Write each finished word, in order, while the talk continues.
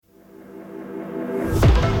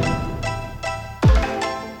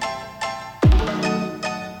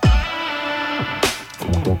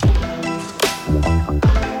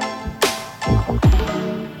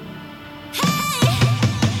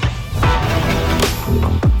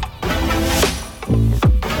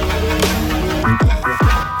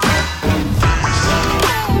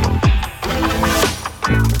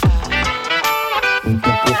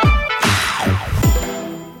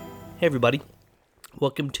everybody.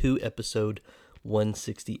 Welcome to episode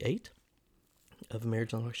 168 of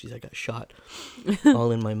Marriage on Rocks. I got shot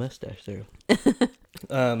all in my mustache there.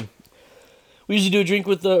 We usually do a drink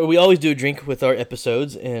with, we always do a drink with our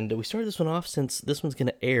episodes, and we started this one off since this one's going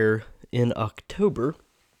to air in October.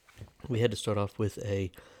 We had to start off with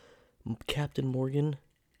a Captain Morgan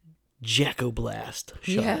Jacko Blast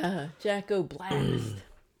shot. Yeah, Jacko Blast.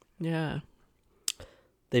 Yeah.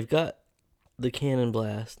 They've got the Cannon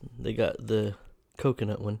Blast. They got the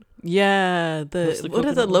coconut one. Yeah, what is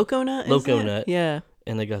it, Loco Nut? Loco Nut. Yeah.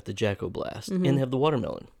 And they got the Jacko Blast. Mm-hmm. And they have the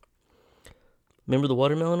watermelon. Remember the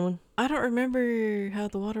watermelon one? I don't remember how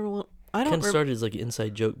the watermelon... Kind of started as like an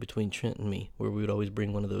inside joke between Trent and me, where we would always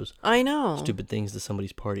bring one of those I know. stupid things to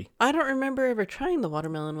somebody's party. I don't remember ever trying the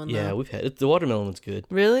watermelon one, though. Yeah, we've had it. The watermelon one's good.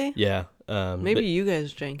 Really? Yeah. Maybe you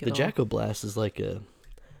guys drank it the all. Jacko Blast is like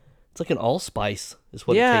it's like an allspice is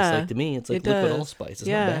what it tastes like to me. It's like liquid allspice. It's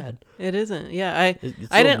not bad. It isn't. Yeah, I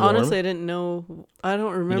didn't know. I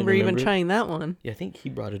don't remember even trying that one. Yeah, I think he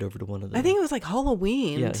brought it over to one of the... I think it was like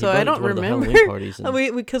Halloween. Yeah, so I don't remember. Parties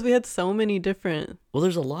because we had so many different... Well,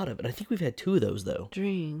 there's a lot of it. I think we've had 2 of those, though.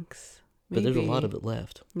 Drinks. But there's a lot of it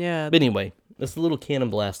left. Yeah. But anyway, that's the little Cannon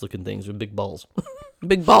Blast looking things with big balls.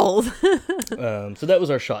 Big balls. So that was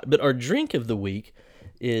our shot. But our drink of the week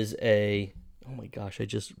is a... Oh my gosh, I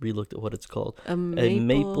just re-looked at what it's called. A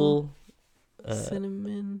maple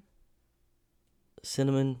cinnamon.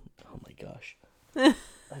 Oh my gosh.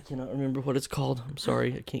 I cannot remember what it's called. I'm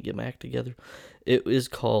sorry. I can't get my act together. It is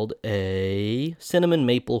called a cinnamon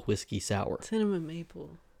maple whiskey sour. Cinnamon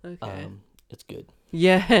maple. Okay. It's good.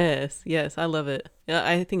 Yes. I love it. Yeah,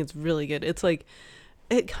 I think it's really good. It's like,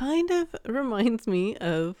 it kind of reminds me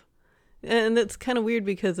of, and it's kind of weird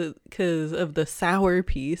because of the sour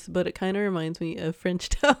piece, but it kind of reminds me of French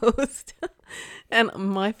toast. And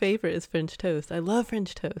my favorite is French toast. I love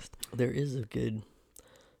French toast. There is a good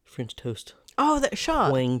French toast. Oh, that shot.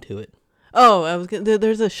 Twang to it. Oh,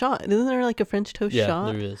 there's a shot. Isn't there like a French toast shot?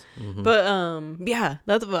 Yeah, there is. Mm-hmm. But yeah,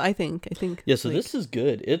 that's what I think. Yeah, so this is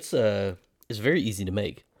good. It's very easy to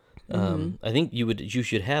make. I think you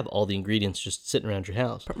should have all the ingredients just sitting around your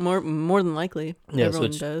house. More than likely. Yeah,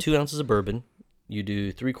 everyone so it's does. 2 ounces of bourbon. You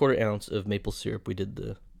do 3/4 ounce of maple syrup. We did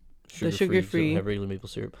the sugar-free. So we don't have regular maple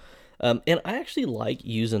syrup. And I actually like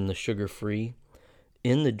using the sugar-free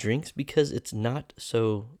in the drinks because it's not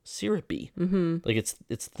so syrupy. Mm-hmm. Like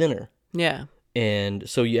it's thinner. Yeah. And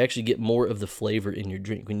so you actually get more of the flavor in your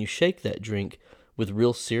drink. When you shake that drink with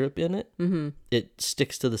real syrup in it, it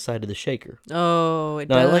sticks to the side of the shaker. Oh, it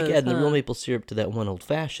now, does. I like adding the real maple syrup to that one old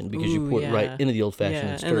fashioned because you pour it right into the old fashioned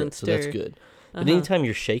and stir it, so that's good. But anytime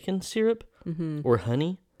you're shaking syrup or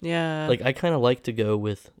honey, like I kind of like to go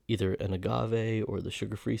with either an agave or the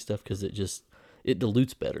sugar-free stuff because it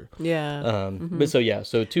dilutes better. Yeah. But so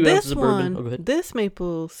 2 ounces of bourbon. Oh, go ahead. This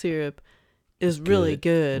maple syrup is really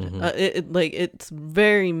good. It's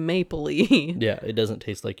very mapley. Yeah, it doesn't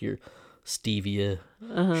taste like your stevia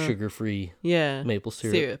sugar-free maple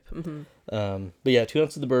syrup. But yeah, 2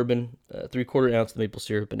 ounces of the bourbon, 3/4 ounce of the maple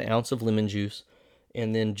syrup, an ounce of lemon juice,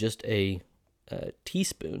 and then just a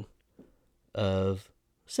teaspoon of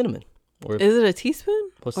cinnamon. Is it a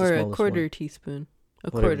teaspoon or a quarter one? Teaspoon?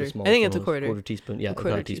 A Whatever quarter. I think it's a quarter. Quarter teaspoon. Yeah, quarter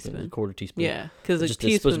not a teaspoon. It's a quarter teaspoon. Yeah, because it's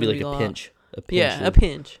supposed to be like a pinch. Yeah, a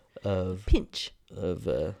pinch. Of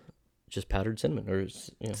just powdered cinnamon, or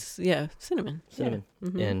cinnamon. Yeah.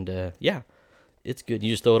 And it's good.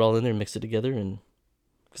 You just throw it all in there, and mix it together, and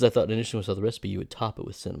because I thought initially when I saw the recipe, you would top it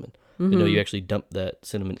with cinnamon. But no, you actually dump that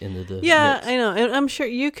cinnamon into the mix. I know, and I'm sure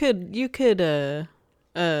you could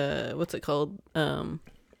what's it called?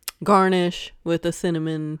 Garnish with a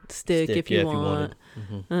cinnamon stick if you want,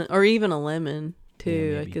 or even a lemon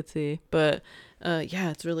too. I could see, but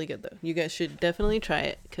it's really good though. You guys should definitely try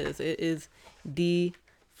it because it is the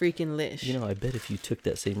freaking lish. You know, I bet if you took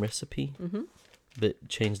that same recipe, but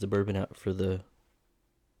changed the bourbon out for the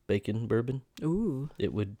bacon bourbon,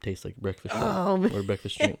 it would taste like breakfast drink or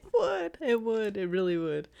breakfast drink. It would. It really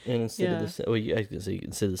would. And instead of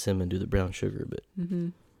instead of the cinnamon, do the brown sugar, but.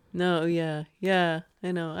 No, yeah,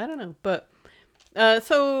 I know. I don't know, but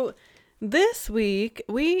so this week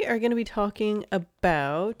we are going to be talking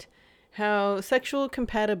about how sexual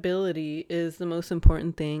compatibility is the most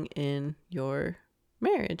important thing in your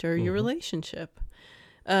marriage or your relationship.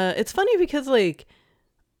 It's funny because like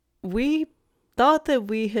we thought that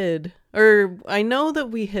we had, or I know that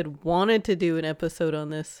we had wanted to do an episode on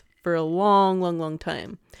this for a long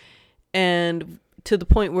time, and to the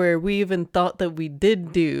point where we even thought that we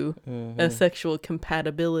did do a sexual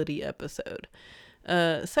compatibility episode.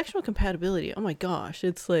 Sexual compatibility, oh my gosh,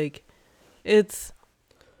 it's like, it's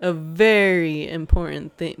a very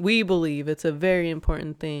important thing. We believe it's a very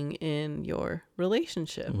important thing in your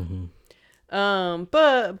relationship.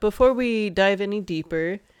 But before we dive any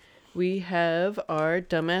deeper, we have our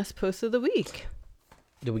dumbass post of the week.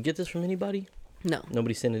 Did we get this from anybody? No.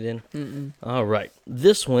 Nobody sent it in? Mm-mm. All right.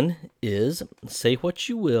 This one is, say what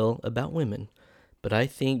you will about women, but I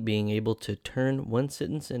think being able to turn one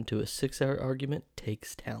sentence into a 6-hour argument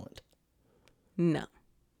takes talent. No.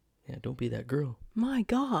 Yeah, don't be that girl. My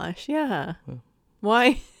gosh, yeah.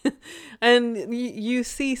 Why? And you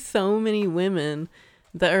see so many women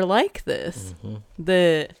that are like this,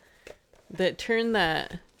 that turn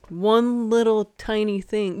that one little tiny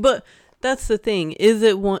thing. But that's the thing. Is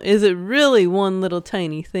it really one little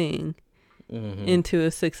tiny thing into a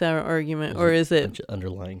 6-hour argument, or is it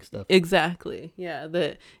underlying stuff? Exactly. Yeah,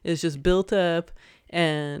 that is just built up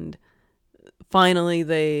and finally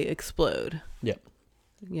they explode. Yep.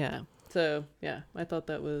 Yeah. So, yeah, I thought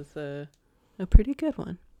that was a pretty good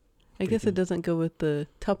one. I guess it doesn't go with the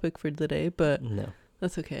topic for today, but no,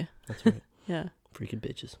 that's okay. That's right. Yeah. Freaking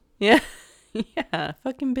bitches. Yeah. Yeah.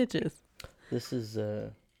 Fucking bitches. This is,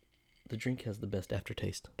 the drink has the best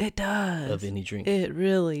aftertaste. It does. Of any drink. It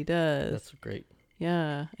really does. That's great.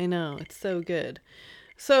 Yeah, I know. It's so good.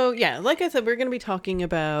 So, yeah, like I said, we're going to be talking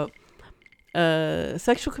about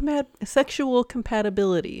sexual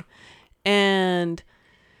compatibility. And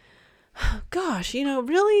gosh,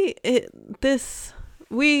 really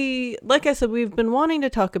like I said, we've been wanting to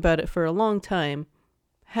talk about it for a long time.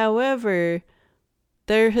 However,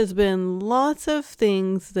 there has been lots of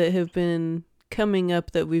things that have been coming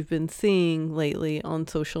up that we've been seeing lately on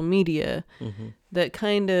social media that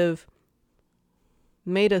kind of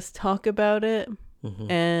made us talk about it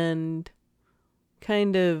and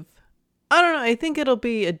kind of, I don't know, I think it'll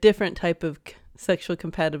be a different type of sexual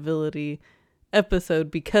compatibility episode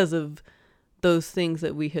because of those things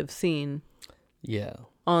that we have seen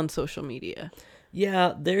on social media.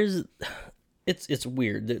 Yeah, it's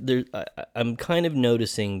weird. I'm kind of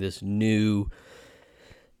noticing these new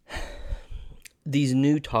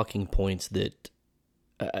talking points that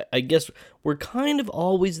I guess we're kind of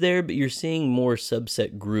always there, but you're seeing more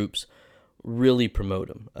subset groups really promote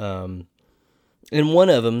them. And one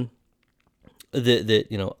of them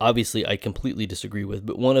that obviously I completely disagree with,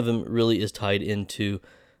 but one of them really is tied into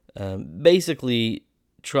basically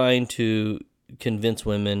trying to convince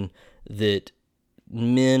women that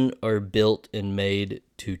men are built and made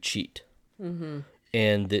to cheat,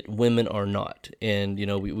 and that women are not. And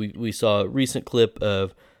we saw a recent clip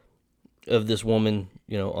of this woman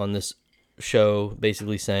on this show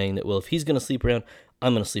basically saying that, well, if he's going to sleep around,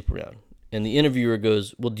 I'm going to sleep around. And the interviewer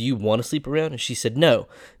goes, well, do you want to sleep around? And she said, no.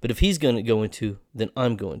 But if he's going to go into, then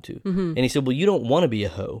I'm going to. And he said, well, you don't want to be a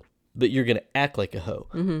hoe, but you're going to act like a hoe.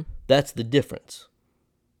 That's the difference.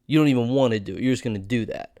 You don't even want to do it. You're just going to do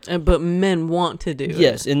that. But men want to do it.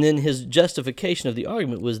 Yes. And then his justification of the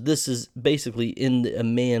argument was this is basically in a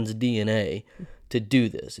man's DNA to do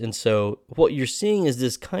this. And so what you're seeing is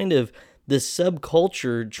this kind of this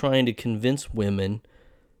subculture trying to convince women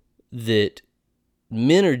that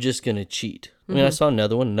men are just going to cheat. I mean, I saw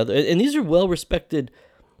another one, and these are well-respected,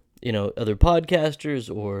 other podcasters,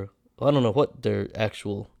 or I don't know what their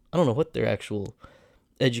actual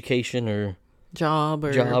education or job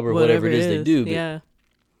or whatever it is they do. But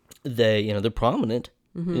they're prominent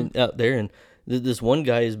out there, and this one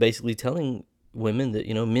guy is basically telling women that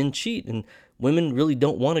men cheat, and women really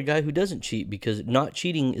don't want a guy who doesn't cheat because not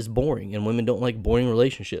cheating is boring, and women don't like boring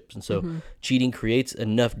relationships. And so cheating creates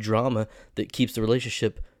enough drama that keeps the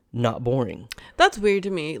relationship not boring. That's weird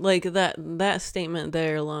to me, like that statement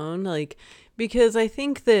there alone, like, because I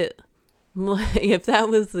think that if that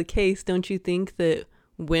was the case, don't you think that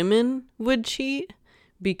women would cheat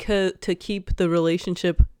because to keep the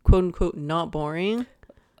relationship quote unquote not boring?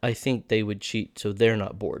 I think they would cheat so they're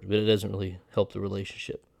not bored, but it doesn't really help the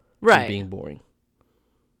relationship. Right. Being boring.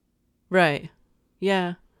 Right.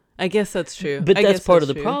 Yeah. I guess that's true. But that's part of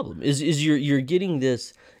the problem is you're getting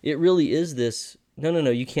this. It really is this. No,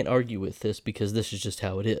 you can't argue with this because this is just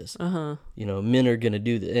how it is. Men are going to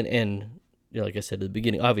do that. And like I said at the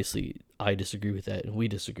beginning, obviously I disagree with that and we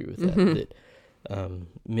disagree with that. That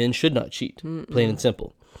men should not cheat, plain and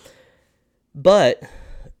simple. But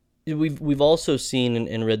we've also seen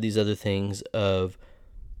and read these other things of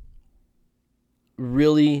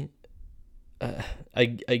really, I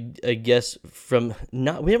guess we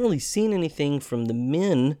haven't really seen anything from the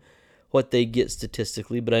men, what they get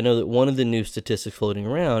statistically, but I know that one of the new statistics floating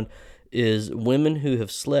around is women who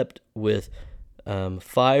have slept with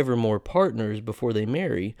 5 or more partners before they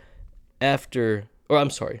marry 5 or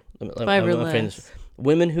less.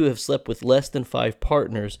 women who have slept with less than 5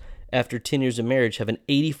 partners after 10 years of marriage have an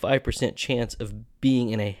 85% chance of being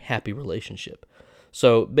in a happy relationship.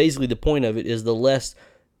 So basically the point of it is the less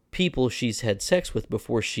people she's had sex with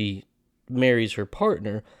before she marries her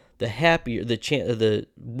partner, the happier, the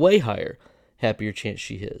way higher, happier chance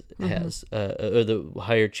she has, or the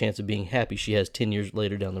higher chance of being happy she has 10 years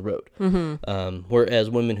later down the road. Whereas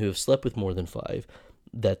women who have slept with more than 5,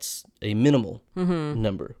 that's a minimal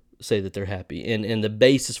number, say that they're happy. And the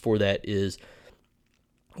basis for that is,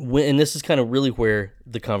 and this is kind of really where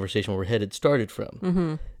the conversation we're headed started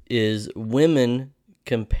from, is women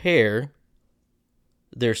compare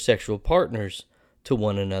their sexual partners to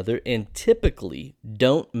one another and typically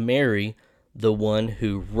don't marry the one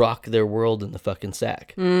who rocked their world in the fucking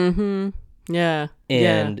sack. Yeah.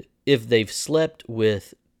 And if they've slept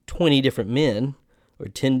with 20 different men, or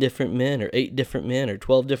 10 different men, or 8 different men, or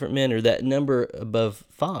 12 different men, or that number above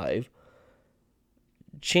 5,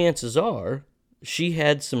 chances are she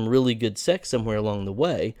had some really good sex somewhere along the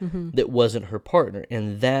way that wasn't her partner,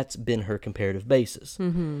 and that's been her comparative basis.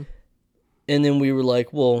 And then we were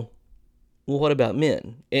like, well, what about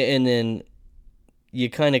men? And then you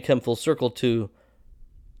kind of come full circle to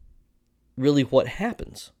really what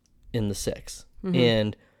happens in the sex.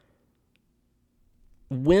 And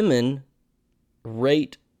women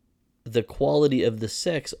rate the quality of the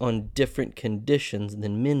sex on different conditions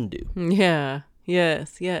than men do. Yeah.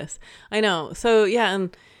 Yes. I know. So yeah,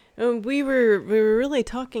 and we were really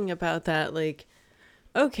talking about that, like,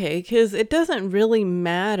 okay, because it doesn't really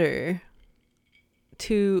matter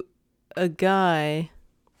to a guy.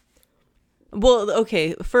 Well,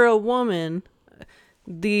 okay, for a woman,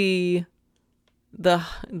 the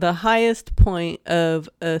highest point of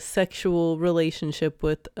a sexual relationship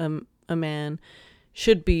with a man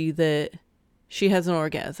should be that she has an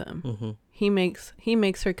orgasm. He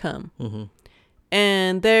makes her come.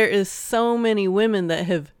 And there is so many women that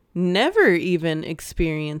have never even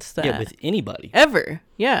experienced that. Yeah, with anybody. Ever.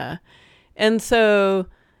 Yeah. And so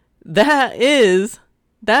that is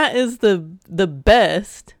the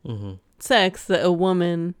best sex that a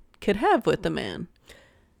woman could have with a man.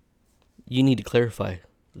 You need to clarify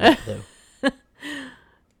that, though.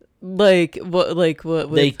 Like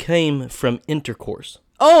what? They came from intercourse.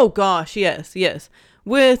 Oh gosh, yes.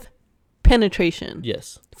 With penetration.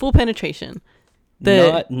 Yes. Full penetration.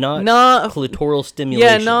 Not clitoral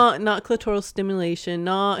stimulation. Yeah, not clitoral stimulation,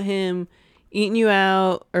 not him eating you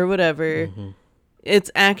out or whatever.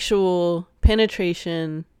 It's actual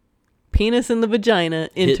penetration, penis in the vagina,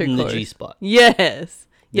 intercourse. Hitting the G-spot. Yes.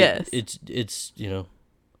 It's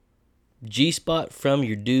G-spot from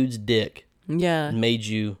your dude's dick. Yeah. Made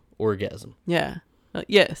you orgasm. Yeah.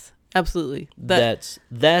 Yes, absolutely. That's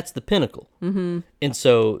the pinnacle. And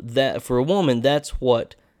so that for a woman, that's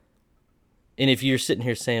what. And if you're sitting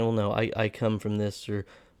here saying, well, no, I come from this,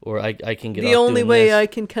 or I can get the off only doing this, I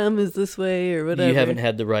can come is this way, or whatever. You haven't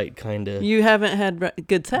had the right kind of. You haven't had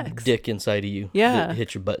good sex. Dick inside of you. Yeah. That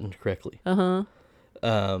hit your button correctly. And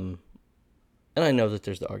I know that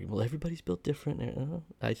there's the argument. Well, everybody's built different.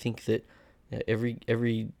 I think that every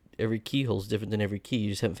keyhole's different than every key.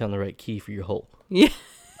 You just haven't found the right key for your hole. Yeah.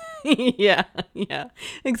 yeah.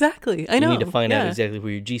 Exactly. I know. You need to find out exactly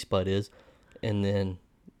where your G-spot is, and then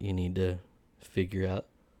you need to figure out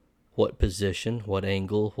what position, what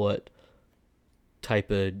angle, what type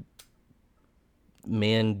of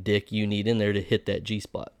man dick you need in there to hit that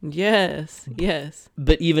G-spot. Yes.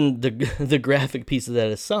 But even the graphic piece of that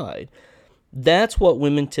aside, that's what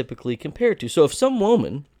women typically compare to. So if some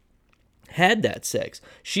woman had that sex,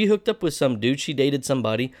 she hooked up with some dude, she dated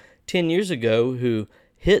somebody 10 years ago who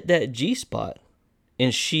hit that G-spot,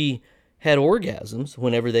 and she had orgasms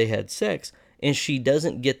whenever they had sex, and she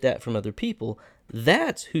doesn't get that from other people,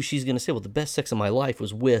 that's who she's going to say, well, the best sex of my life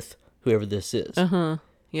was with whoever this is. Yeah.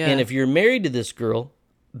 And if you're married to this girl,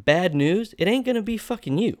 bad news, it ain't going to be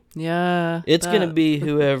fucking you. Yeah. It's going to be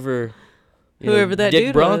whoever that Dick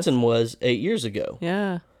dude Bronson was 8 years ago.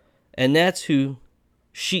 Yeah. And that's who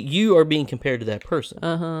you are being compared to that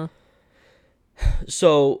person.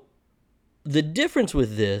 So the difference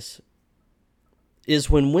with this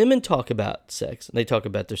is when women talk about sex, and they talk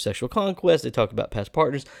about their sexual conquest, they talk about past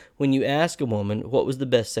partners. When you ask a woman, what was the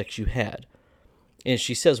best sex you had? And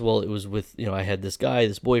she says, well, it was with, I had this guy,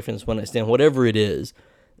 this boyfriend, this one night stand, whatever it is.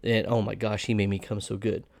 And oh my gosh, he made me come so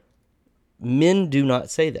good. Men do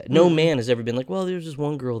not say that. No man has ever been like, well, there's this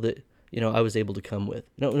one girl that, I was able to come with.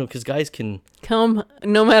 No, because guys can come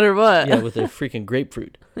no matter what. Yeah, with a freaking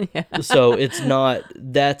grapefruit. Yeah. So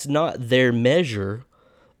that's not their measure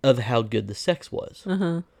of how good the sex was.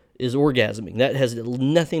 is orgasming. That has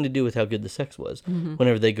nothing to do with how good the sex was.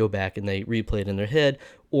 Whenever they go back and they replay it in their head,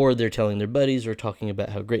 or they're telling their buddies or talking about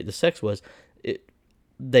how great the sex was,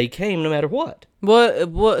 they came no matter what.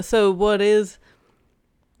 So what is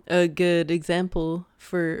a good example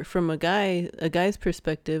from a guy's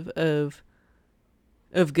perspective of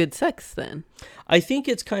good sex then? I think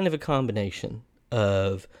it's kind of a combination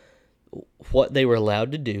of what they were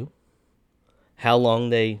allowed to do, how long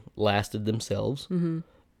they lasted themselves,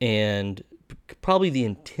 and probably the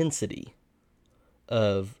intensity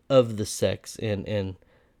of the sex and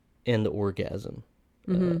the orgasm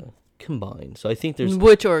combined. So I think there's...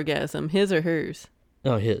 Which orgasm, his or hers?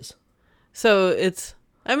 Oh, his. So it's...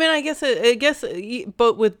 I mean, I guess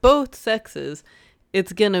but with both sexes,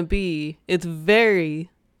 it's gonna be... It's very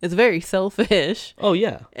selfish. Oh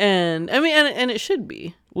yeah. And I mean, and it should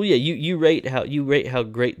be. Well, yeah, you rate how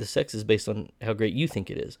great the sex is based on how great you think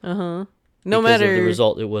it is. No because matter of the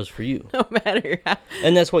result it was for you. No matter how.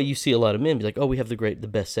 And that's why you see a lot of men be like, "Oh, we have the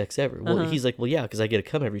best sex ever." Well, he's like, "Well, yeah, because I get to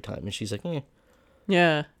come every time," and she's like,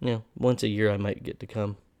 Yeah. Yeah, once a year I might get to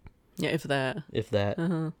come." Yeah, if that. If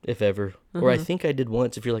ever. Or I think I did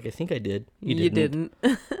once. If you're like, I think I did. You didn't.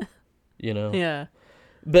 You know? Yeah.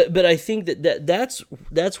 But I think that's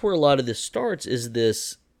where a lot of this starts, is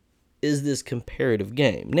this comparative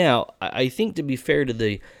game. Now, I think, to be fair to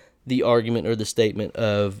the argument or the statement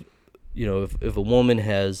of, if a woman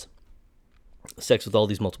has sex with all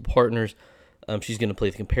these multiple partners, she's going to play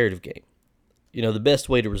the comparative game. The best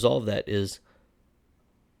way to resolve that is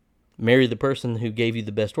marry the person who gave you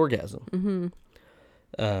the best orgasm.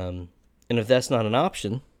 And if that's not an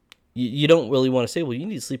option, you don't really want to say, well, you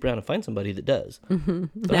need to sleep around and find somebody that does.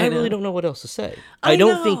 But I really don't know what else to say. I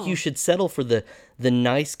don't think you should settle for the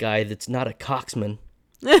nice guy that's not a coxman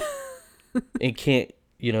and can't,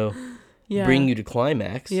 bring you to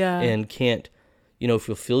climax and can't,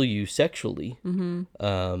 fulfill you sexually.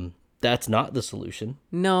 That's not the solution.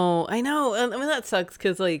 No, I know. I mean, that sucks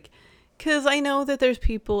because I know that there's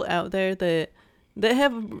people out there that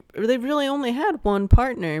they've really only had one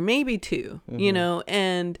partner, maybe two,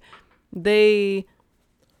 and they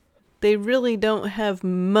really don't have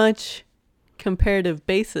much comparative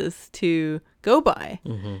basis to go by.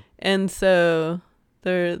 And so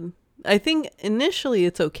I think initially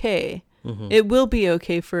it's okay. It will be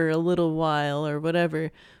okay for a little while or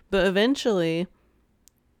whatever, but eventually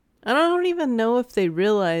I don't even know if they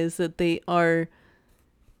realize that they're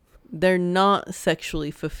not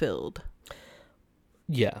sexually fulfilled.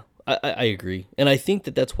 Yeah, I agree. And I think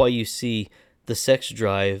that's why you see the sex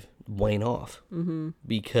drive wane off.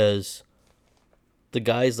 Because the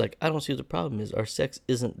guy's like, I don't see what the problem is. Our sex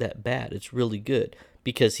isn't that bad. It's really good.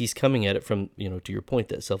 Because he's coming at it from, to your point,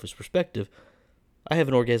 that selfish perspective. I have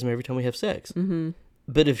an orgasm every time we have sex.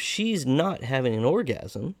 But if she's not having an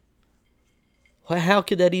orgasm, how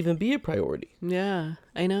could that even be a priority? Yeah,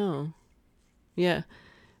 I know. Yeah.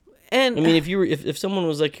 And I mean, if someone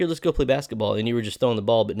was like, here, let's go play basketball, and you were just throwing the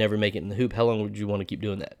ball but never make it in the hoop, how long would you want to keep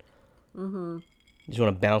doing that? You just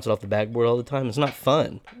want to bounce it off the backboard all the time? It's not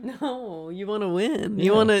fun. No, you want to win. Yeah.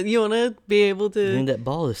 You want to be able to. You need that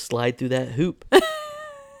ball to slide through that hoop,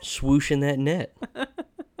 swoosh in that net.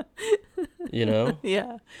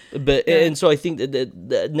 Yeah. But and so I think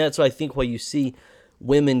that's why I think why you see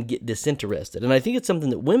women get disinterested, and I think it's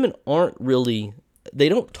something that women aren't really. They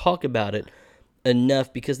don't talk about it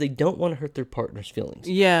enough because they don't want to hurt their partner's feelings.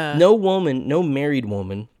 Yeah. No married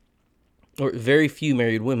woman, or very few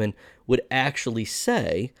married women would actually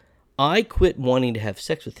say, I quit wanting to have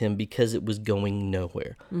sex with him because it was going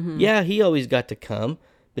nowhere. Yeah, he always got to come,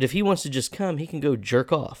 but if he wants to just come, he can go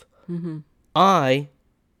jerk off. I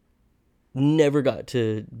never got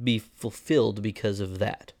to be fulfilled because of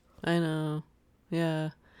that. I know. Yeah.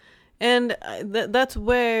 And that's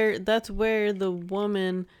where the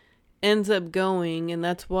woman ends up going, and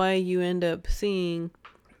that's why you end up seeing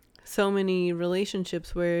so many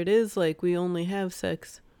relationships where it is like we only have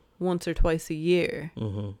sex once or twice a year,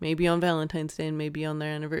 maybe on Valentine's Day and maybe on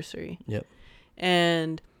their anniversary. Yep.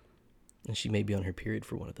 And she may be on her period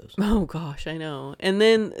for one of those. Oh gosh, I know. And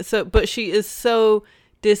then but she is so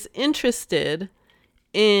disinterested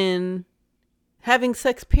in having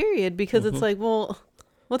sex, period, because it's like, well,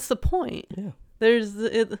 what's the point? Yeah.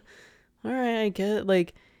 All right, I get it.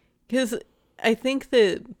 Like, because I think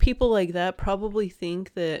that people like that probably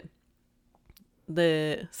think that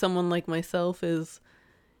someone like myself is,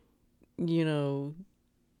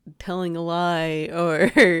 telling a lie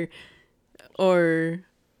or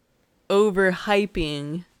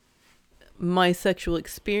overhyping my sexual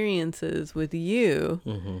experiences with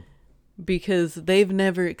you because they've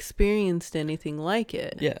never experienced anything like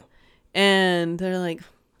it. Yeah. And they're like,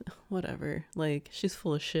 whatever. Like, she's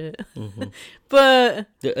full of shit. Mm-hmm. But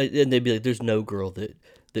and they'd be like, there's no girl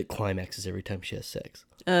that climaxes every time she has sex.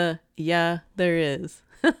 Yeah, there is.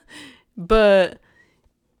 But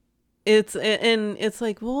it's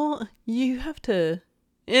like, well, you have to,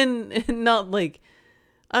 and not like,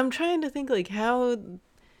 I'm trying to think like how.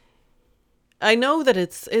 I know that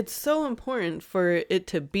it's so important for it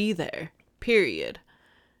to be there, period.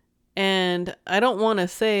 And I don't want to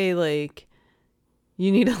say like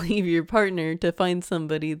you need to leave your partner to find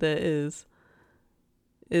somebody that is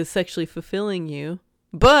sexually fulfilling you.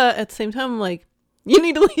 But at the same time, I'm like, you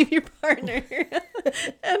need to leave your partner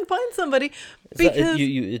and find somebody,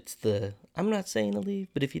 because I'm not saying to leave,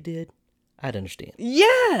 but if you did, I'd understand.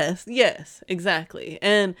 Yes, exactly.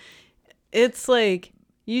 And it's like,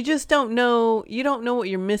 you just don't know what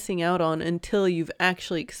you're missing out on until you've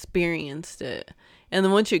actually experienced it. And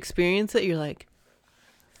then once you experience it, you're like,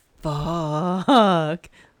 fuck,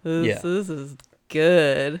 this is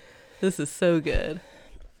good. This is so good.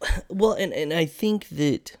 Well, and I think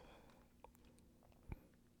that,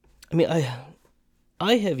 I mean,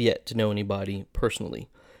 I have yet to know anybody personally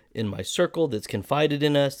in my circle that's confided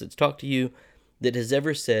in us, that's talked to you, that has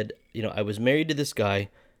ever said, I was married to this guy,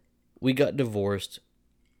 we got divorced,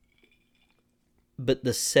 but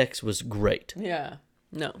the sex was great. Yeah.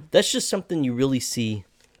 No. That's just something you really see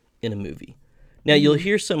in a movie. Now, you'll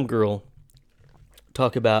hear some girl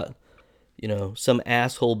talk about, some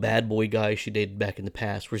asshole bad boy guy she dated back in the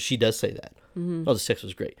past, where she does say that. Mm-hmm. Oh, the sex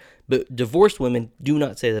was great. But divorced women do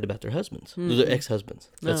not say that about their husbands. Mm-hmm. Those are ex-husbands.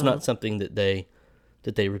 That's not something that they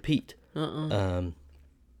repeat. Guys,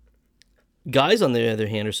 on the other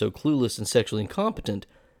hand, are so clueless and sexually incompetent,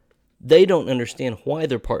 they don't understand why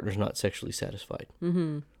their partner's not sexually satisfied.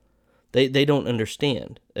 Mm-hmm. They don't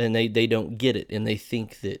understand, and they don't get it, and they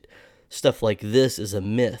think that stuff like this is a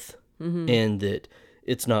myth, and that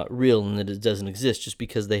it's not real, and that it doesn't exist just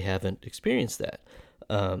because they haven't experienced that.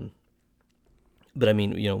 But I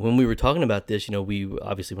mean, when we were talking about this, we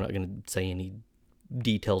obviously, we're not going to say any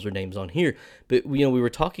details or names on here, but we were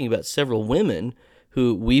talking about several women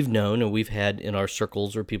who we've known and we've had in our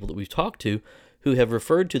circles, or people that we've talked to, who have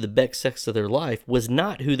referred to the best sex of their life was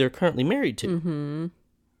not who they're currently married to. Mm-hmm.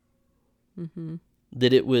 Mm-hmm.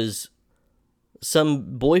 That it was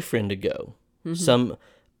some boyfriend ago, some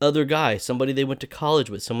other guy, somebody they went to college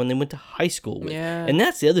with, someone they went to high school with. Yeah. And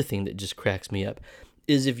that's the other thing that just cracks me up,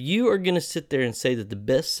 is if you are going to sit there and say that the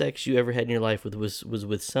best sex you ever had in your life was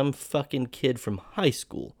with some fucking kid from high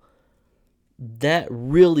school, that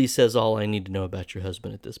really says all I need to know about your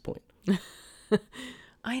husband at this point.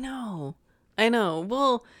 I know.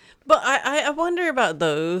 Well, but I wonder about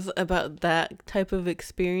that type of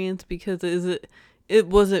experience, because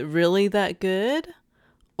was it really that good,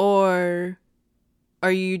 or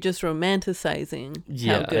are you just romanticizing how good it was?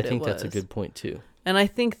 Yeah, I think that's a good point too. And I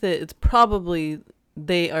think that it's probably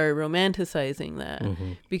they are romanticizing that,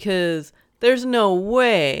 because there's no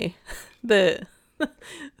way that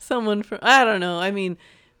someone from, I don't know. I mean,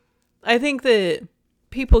 I think that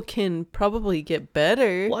people can probably get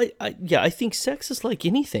better. Well, I think sex is like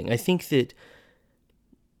anything. I think that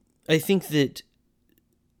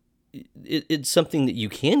it's something that you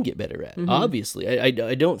can get better at. Obviously, I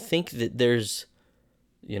don't think that there's,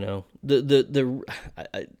 as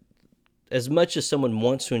much as someone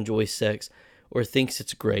wants to enjoy sex or thinks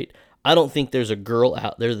it's great, I don't think there's a girl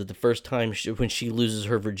out there that the first time when she loses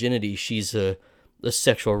her virginity, she's a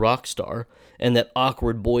sexual rock star, and that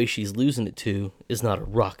awkward boy she's losing it to is not a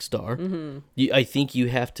rock star. I think you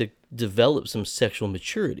have to develop some sexual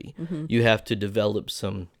maturity. You have to develop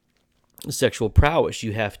some sexual prowess.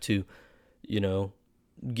 You have to,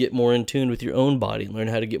 get more in tune with your own body, learn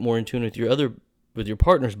how to get more in tune with your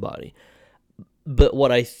partner's body. But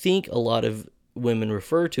what I think a lot of women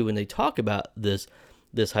refer to when they talk about this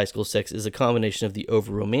high school sex is a combination of the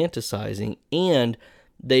over-romanticizing, and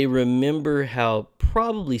they remember how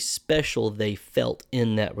probably special they felt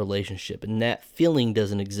in that relationship, and that feeling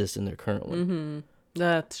doesn't exist in their current one.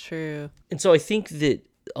 That's true. And so I think that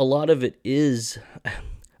a lot of it is,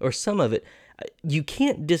 or some of it, you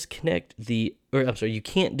can't discount the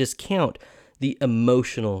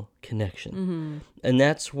emotional connection. And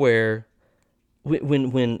that's where,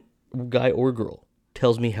 when guy or girl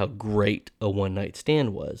tells me how great a one-night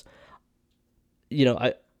stand was,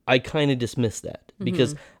 I kind of dismiss that,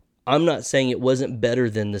 because I'm not saying it wasn't better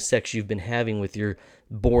than the sex you've been having with your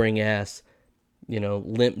boring ass,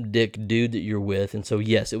 limp dick dude that you're with. And so,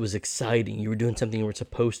 yes, it was exciting. You were doing something you were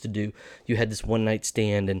supposed to do. You had this one night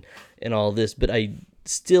stand and all this, but I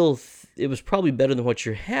still, it was probably better than what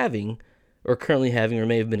you're having or currently having or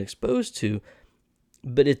may have been exposed to.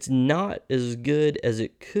 but it's not as good as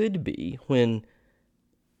it could be when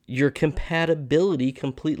your compatibility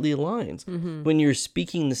completely aligns. Mm-hmm. When you're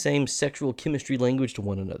speaking the same sexual chemistry language to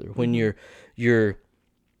one another. When you're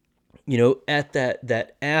at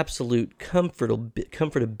that absolute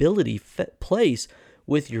comfortability place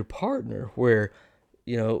with your partner, where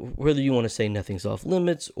whether you want to say nothing's off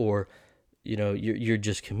limits, or you're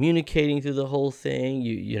just communicating through the whole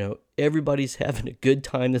thing. Everybody's having a good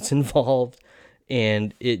time that's involved,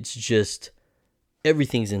 and it's just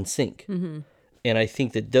everything's in sync. Mm-hmm. And I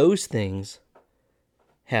think that those things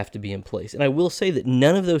have to be in place. And I will say that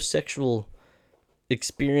none of those sexual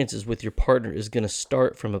experiences with your partner is going to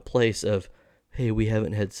start from a place of, hey, we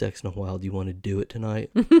haven't had sex in a while. Do you want to do it tonight?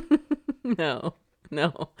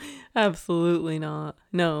 No, absolutely not.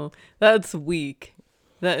 No, that's weak.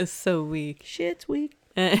 That is so weak. Shit's weak.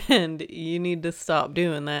 And you need to stop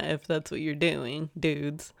doing that if that's what you're doing,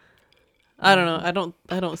 dudes. I don't know.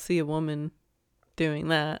 I don't see a woman doing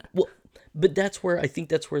that. Well, but that's where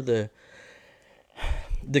the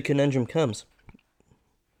conundrum comes.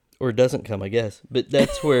 Or it doesn't come, I guess. But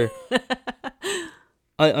that's where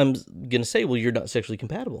I'm going to say, well, you're not sexually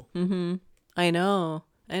compatible. Mm-hmm. I know.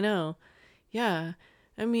 Yeah.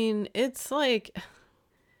 I mean, it's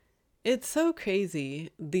so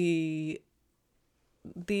crazy. I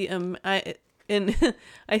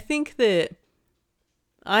think that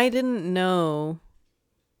I didn't know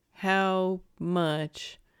how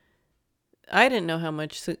much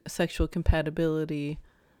sexual compatibility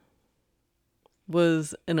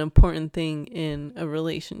was an important thing in a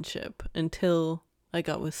relationship until I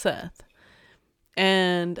got with Seth.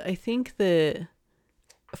 And I think that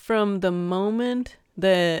from the moment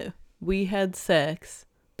that we had sex,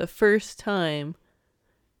 the first time,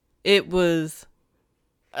 it was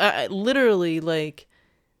literally like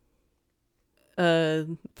a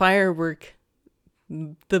firework,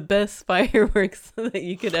 the best fireworks that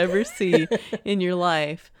you could ever see in your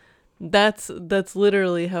life. That's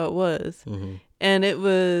literally how it was. Mm-hmm. And it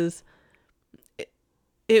was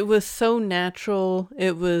so natural.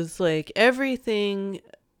 It was like everything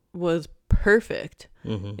was perfect.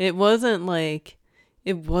 Mm-hmm. It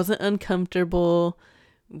wasn't uncomfortable.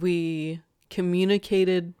 We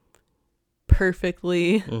communicated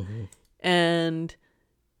perfectly. Mm-hmm. And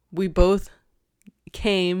we both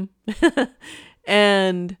came.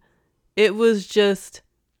 And it was just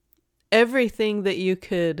everything that you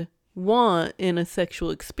could want in a sexual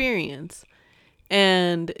experience.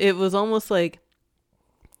 And it was almost like,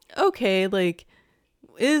 okay, like,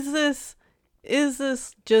 is this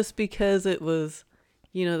just because it was,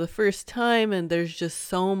 the first time and there's just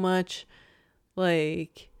so much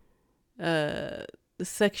like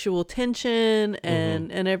sexual tension and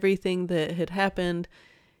mm-hmm. and everything that had happened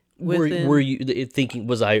within... Were you thinking,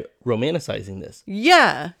 was I romanticizing this?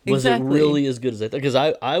 Yeah, exactly. Was it really as good as I thought? Because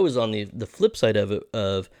I was on the flip side of it,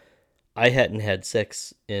 of I hadn't had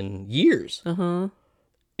sex in years. Uh-huh.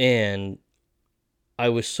 And I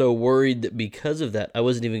was so worried that because of that, I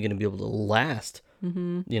wasn't even going to be able to last,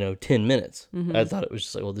 mm-hmm. 10 minutes. Mm-hmm. I thought it was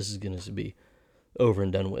just like, well, this is going to be over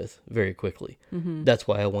and done with very quickly. Mm-hmm. That's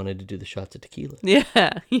why I wanted to do the shots of tequila.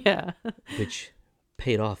 Yeah. Which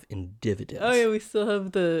paid off in dividends. Oh yeah, we still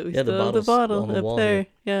have the bottle up there.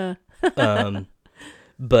 Here. Yeah.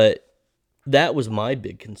 But that was my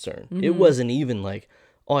big concern. Mm-hmm. It wasn't even like,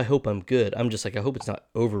 oh, I hope I'm good. I'm just like, I hope it's not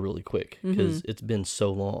over really quick because mm-hmm. it's been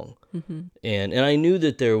so long. Mm-hmm. And I knew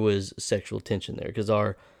that there was sexual tension there because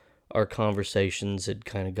our conversations had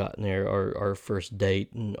kind of gotten there, our first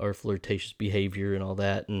date and our flirtatious behavior and all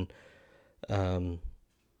that. And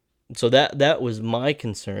so that was my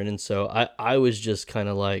concern. And so I was just kind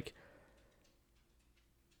of like,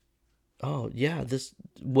 oh, yeah, this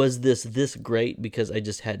great because I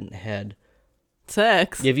just hadn't had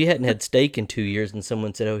sex. If you hadn't had steak in 2 years and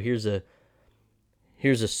someone said, oh, here's a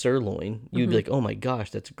sirloin, you'd mm-hmm. be like, oh my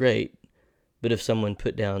gosh, that's great. But if someone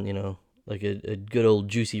put down, like a good old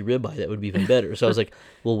juicy ribeye, that would be even better. So I was like,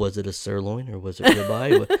 well, was it a sirloin or was it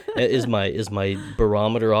ribeye? Is my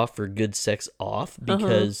barometer off for good sex off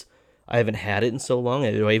because I haven't had it in so long?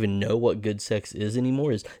 Do I even know what good sex is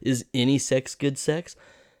anymore? Is any sex good sex?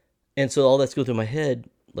 And so all that's going through my head,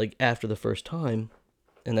 like after the first time,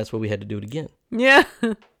 and that's why we had to do it again. Yeah,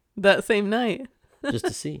 that same night. Just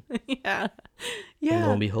to see. Yeah. And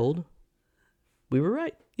lo and behold, we were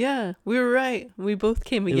right. Yeah, we were right. We both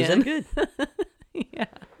came again. It was that good. Yeah.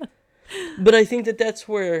 But I think that's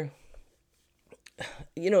where,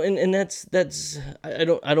 and that's I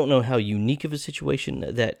don't know how unique of a situation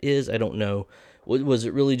that is. I don't know. Was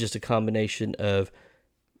it really just a combination of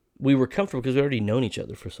we were comfortable because we already known each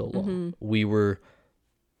other for so long. Mm-hmm. We were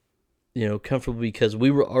comfortable because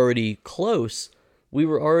we were already close. We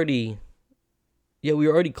were already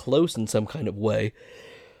close in some kind of way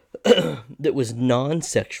that was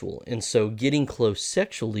non-sexual. And so getting close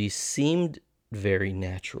sexually seemed very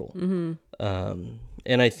natural. Mm-hmm.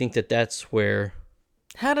 And I think that's where...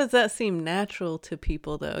 How does that seem natural to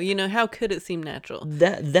people, though? How could it seem natural?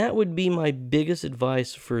 That would be my biggest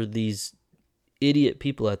advice for these idiot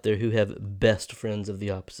people out there who have best friends of the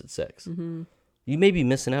opposite sex. Mm-hmm. You may be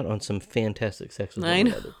missing out on some fantastic sex with one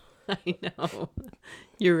another. I know.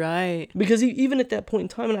 You're right. Because even at that point in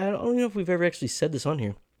time, and I don't know if we've ever actually said this on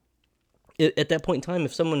here, at that point in time,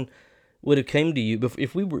 if someone would have came to you,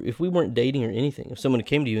 if we weren't dating or anything, if someone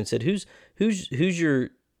came to you and said, "Who's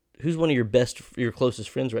one of your closest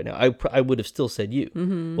friends right now?" I would have still said you.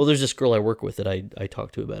 Mm-hmm. Well, there's this girl I work with that I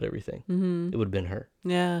talk to about everything. Mm-hmm. It would have been her.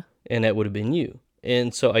 Yeah. And that would have been you.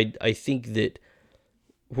 And so I think that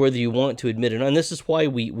whether you want to admit it or not, and this is why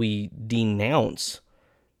we denounce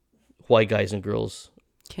why guys and girls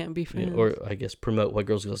can't be friends, or I guess promote why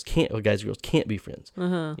guys and girls can't be friends.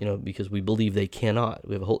 Uh-huh. Because we believe they cannot.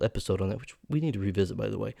 We have a whole episode on that, which we need to revisit, by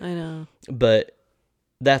the way. I know. But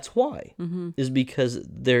that's why, mm-hmm. is because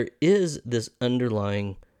there is this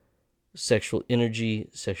underlying sexual energy,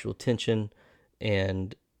 sexual tension,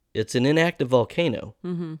 and it's an inactive volcano.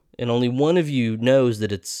 Mm-hmm. And only one of you knows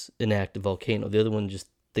that it's an active volcano. The other one just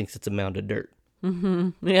thinks it's a mound of dirt.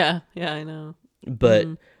 Mm-hmm. Yeah, I know. But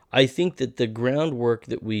mm-hmm. I think that the groundwork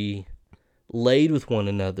that we laid with one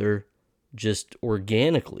another just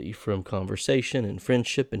organically from conversation and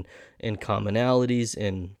friendship and commonalities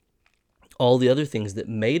and all the other things that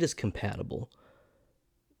made us compatible,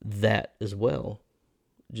 that as well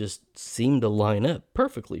just seemed to line up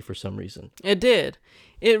perfectly for some reason. It did.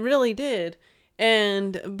 It really did.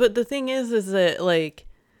 But the thing is that, like,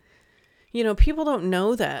 people don't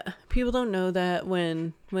know that. People don't know that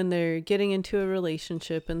when they're getting into a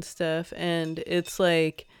relationship and stuff. And it's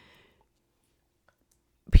like,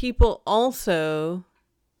 people also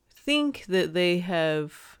think that they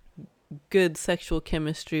have good sexual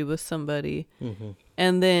chemistry with somebody. Mm-hmm.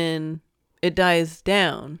 And then it dies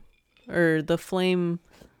down, or the flame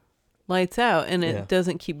lights out, and it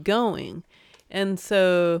doesn't keep going. And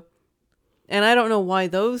so, and I don't know why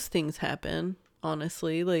those things happen,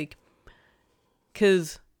 honestly, like,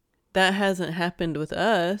 because that hasn't happened with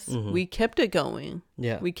us. Mm-hmm. We kept it going.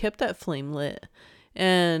 Yeah. We kept that flame lit.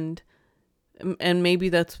 And maybe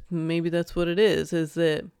that's what it is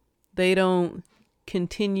that they don't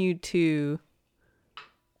continue to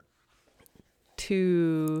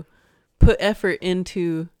put effort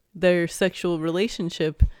into their sexual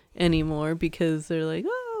relationship anymore because they're like,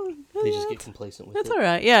 they just get complacent with it. That's all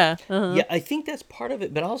right. Yeah. Uh-huh. Yeah, I think that's part of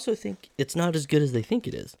it, but I also think it's not as good as they think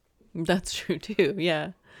it is. That's true too.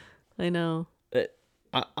 Yeah, I know.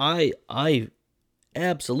 I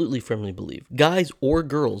absolutely firmly believe guys or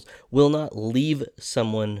girls will not leave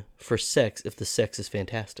someone for sex if the sex is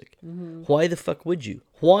fantastic. Mm-hmm. Why the fuck would you?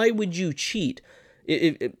 Why would you cheat?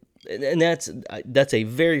 And that's a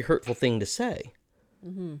very hurtful thing to say.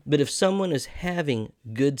 Mm-hmm. But if someone is having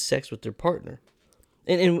good sex with their partner,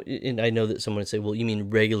 and I know that someone would say, well, you mean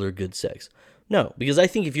regular good sex? No, because I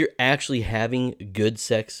think if you're actually having good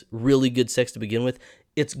sex, really good sex to begin with,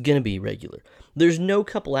 it's going to be regular. There's no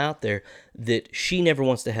couple out there that she never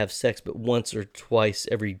wants to have sex but once or twice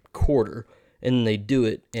every quarter, and then they do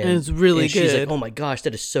it. And it's really good. She's like, oh my gosh,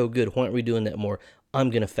 that is so good. Why aren't we doing that more? I'm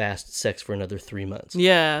going to fast sex for another 3 months.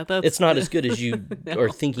 Yeah. It's not as good as you are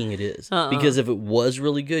thinking it is. Because if it was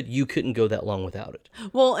really good, you couldn't go that long without it.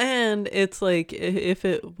 Well, and it's like, if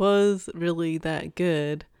it was really that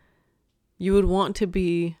good, you would want to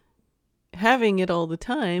be having it all the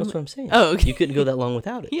time. That's what I'm saying. Oh, okay. You couldn't go that long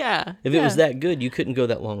without it. Yeah. If it was that good, you couldn't go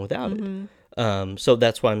that long without mm-hmm. it. So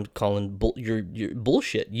that's why I'm calling your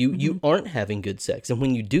bullshit. You aren't having good sex. And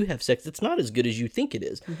when you do have sex, it's not as good as you think it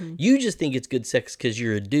is. Mm-hmm. You just think it's good sex because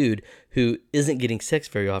you're a dude who isn't getting sex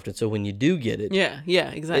very often. So when you do get it, yeah,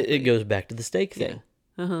 exactly. It goes back to the steak thing.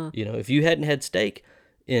 Yeah. Uh-huh. If you hadn't had steak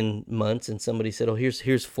in months and somebody said, oh,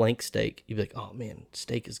 here's flank steak, you'd be like, oh man,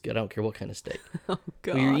 steak is good. I don't care what kind of steak. Oh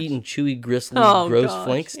god. Well, you're eating chewy, gristly, gross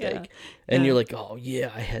flank steak. And you're like, oh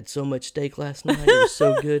yeah, I had so much steak last night. It was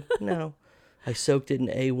so good. No, I soaked it in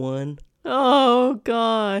A1. Oh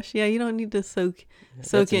gosh. Yeah, you don't need to soak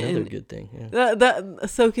That's it another in. good thing. Yeah. That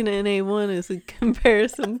soaking it in A1 is a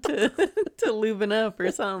comparison to lubing up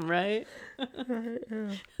or something, right? Oh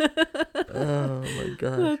my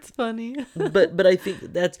gosh. That's funny. but I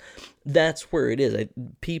think that's where it is.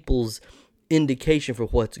 People's indication for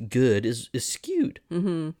what's good is skewed.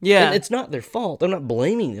 Mm-hmm. Yeah. And it's not their fault. I'm not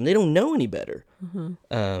blaming them. They don't know any better.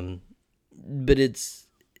 Mm-hmm. But it's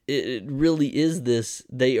it really is this.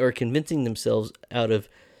 They are convincing themselves out of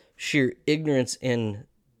sheer ignorance and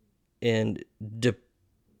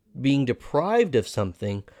being deprived of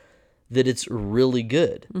something that it's really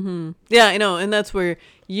good. Mm-hmm. Yeah, I know. And that's where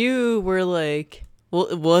you were like,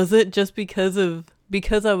 well, was it just because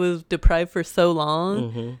I was deprived for so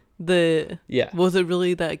long? Mm-hmm. Was it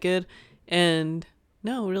really that good? And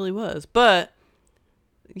no, it really was. But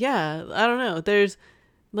yeah, I don't know. There's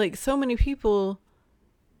like so many people,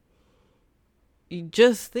 you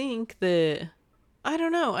just think that, I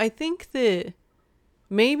don't know. I think that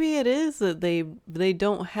maybe it is that they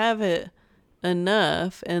don't have it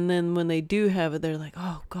enough, and then when they do have it, they're like,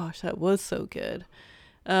 oh gosh, that was so good.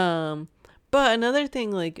 But another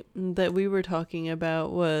thing like that we were talking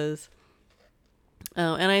about was,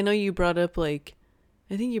 and I know you brought up like,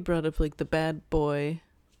 I think you brought up like the bad boy.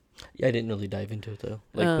 Yeah, I didn't really dive into it though,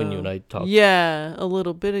 like when you and I talked. Yeah, a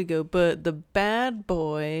little bit ago, but the bad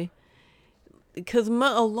boy, because a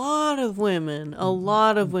lot of women.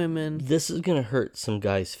 This is gonna hurt some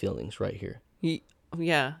guys' feelings right here.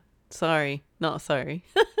 Yeah. Sorry, not sorry.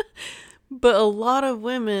 But a lot of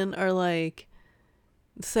women are like,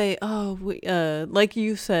 say, oh, we, like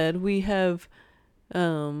you said, we have,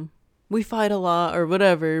 we fight a lot or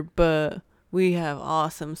whatever, but we have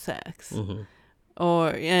awesome sex. Mm-hmm.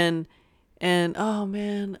 And oh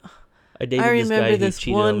man, I remember this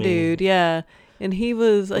one dude, yeah, and he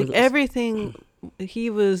was like everything. He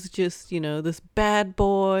was just, this bad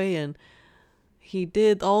boy, and he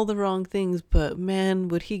did all the wrong things, but man,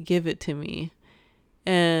 would he give it to me.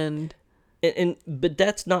 But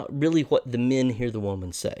that's not really what the men hear the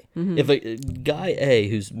woman say. Mm-hmm. If a guy A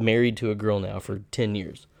who's married to a girl now for 10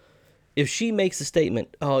 years, if she makes a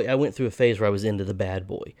statement, oh, I went through a phase where I was into the bad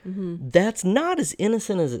boy, mm-hmm. that's not as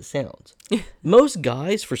innocent as it sounds. Most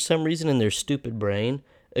guys, for some reason in their stupid brain,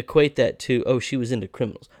 equate that to, oh, she was into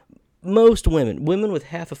criminals. Most women with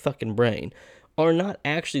half a fucking brain, are not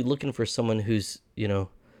actually looking for someone who's,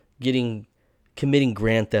 committing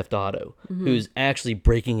Grand Theft Auto, mm-hmm. who's actually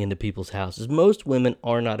breaking into people's houses. Most women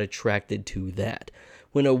are not attracted to that.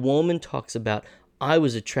 When a woman talks about, I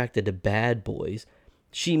was attracted to bad boys,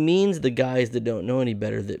 she means the guys that don't know any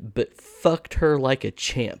better but fucked her like a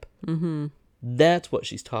champ. Mm-hmm. That's what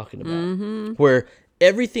she's talking about. Mm-hmm. Where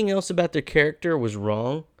everything else about their character was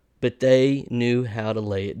wrong, but they knew how to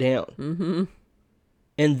lay it down. Mm-hmm.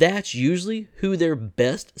 And that's usually who their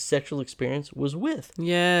best sexual experience was with.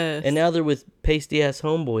 Yes. And now they're with pasty-ass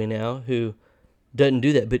homeboy now who doesn't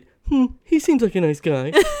do that. But, he seems like a nice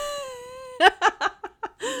guy.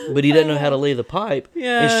 But he doesn't know how to lay the pipe.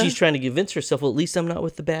 Yeah. And she's trying to convince herself, well, at least I'm not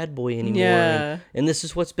with the bad boy anymore. Yeah. And this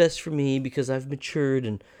is what's best for me because I've matured.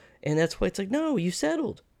 And that's why it's like, no, you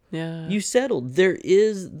settled. Yeah. You settled. There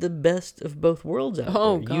is the best of both worlds out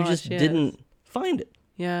there. Gosh, you just didn't find it.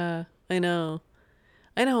 Yeah, I know.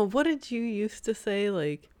 What did you used to say?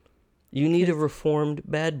 Like, you need a reformed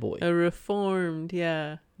bad boy. A reformed,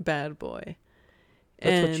 bad boy.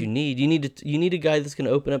 That's what you need. You need a guy that's going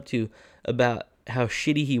to open up to you about how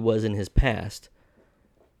shitty he was in his past,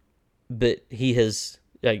 but he has,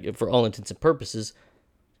 like, for all intents and purposes,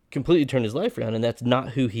 completely turned his life around, and that's not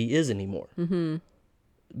who he is anymore. Mm-hmm.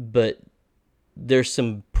 But there's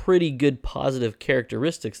some pretty good positive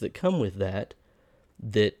characteristics that come with that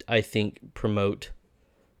I think promote,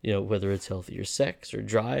 whether it's healthier sex or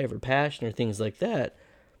drive or passion or things like that,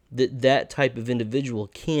 that type of individual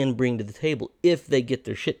can bring to the table if they get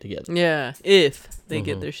their shit together. Yeah, if they mm-hmm.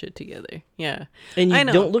 get their shit together. Yeah. And you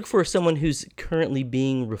don't look for someone who's currently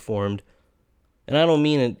being reformed. And I don't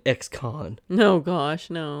mean an ex-con. No, gosh,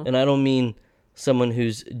 no. And I don't mean someone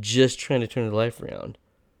who's just trying to turn their life around.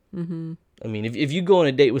 Mm-hmm. I mean, if you go on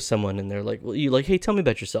a date with someone and they're like, well, you're like, hey, tell me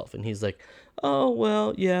about yourself. And he's like, oh,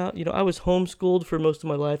 well, yeah, I was homeschooled for most of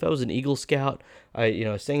my life. I was an Eagle Scout.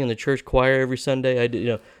 I sang in the church choir every Sunday. I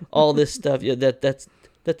did, all this stuff. Yeah, that's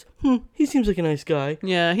he seems like a nice guy.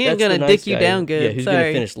 Yeah, he ain't going to dick you down good. Yeah, who's going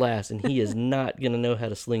to finish last, and he is not going to know how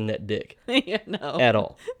to sling that dick. Yeah, no. At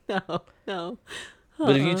all. No. Uh-huh.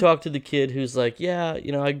 But if you talk to the kid who's like, yeah,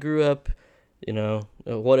 I grew up,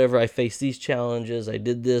 whatever, I faced these challenges. I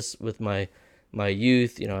did this with my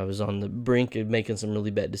youth. I was on the brink of making some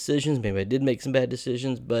really bad decisions. Maybe I did make some bad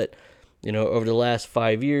decisions, but, over the last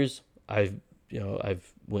 5 years, I've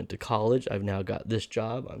went to college. I've now got this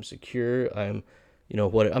job. I'm secure. I'm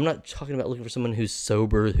not talking about looking for someone who's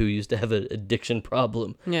sober, who used to have an addiction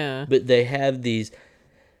problem. Yeah. But they have these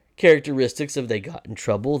characteristics of they got in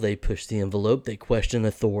trouble, they push the envelope, they question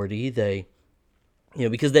authority, they,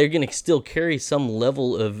 because they're going to still carry some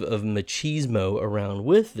level of machismo around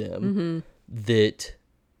with them mm-hmm. that,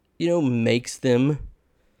 makes them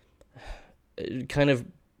kind of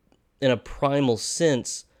in a primal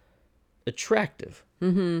sense, attractive.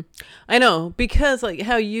 Mm-hmm. I know, because like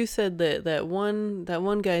how you said that one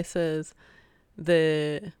guy says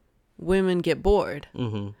the women get bored,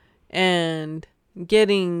 and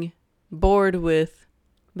getting bored with,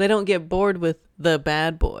 they don't get bored with the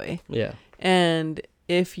bad boy. Yeah. And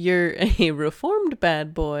if you're a reformed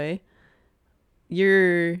bad boy,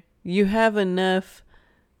 you have enough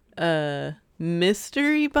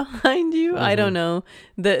mystery behind you. I don't know,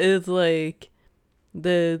 that is like,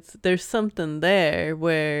 there's something there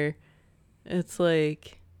where it's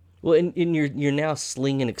like, well, and you're now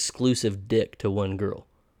slinging exclusive dick to one girl.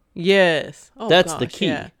 Yes. Oh, that's the key.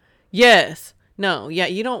 Yeah. Yes. No. Yeah.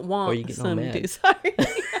 You don't want you some dude. Sorry.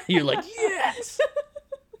 You're like, yes.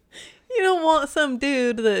 You don't want some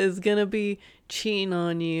dude that is gonna be cheating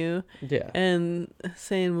on you. Yeah. And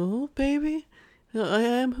saying, "Well, baby, I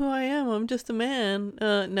am who I am. I'm just a man."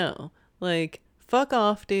 No. Like, fuck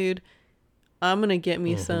off, dude. I'm gonna get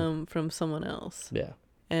me some from someone else. Yeah.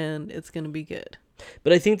 And it's gonna be good.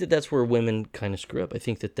 But I think that that's where women kind of screw up. I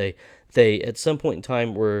think that they at some point in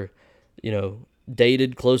time were,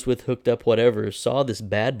 dated, close with, hooked up, whatever, saw this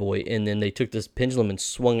bad boy, and then they took this pendulum and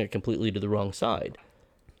swung it completely to the wrong side.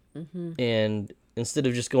 And instead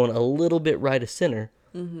of just going a little bit right of center,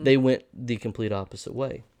 they went the complete opposite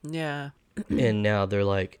way. Yeah. And now they're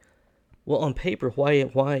like, well, on paper, why,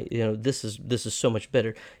 this is so much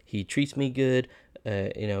better. He treats me good.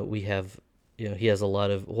 We have, he has a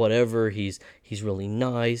lot of whatever. He's really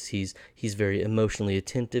nice. He's very emotionally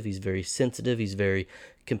attentive. He's very sensitive. He's very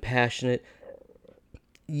compassionate.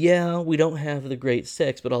 Yeah, we don't have the great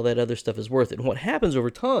sex, but all that other stuff is worth it. And what happens over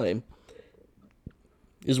time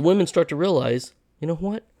is women start to realize, you know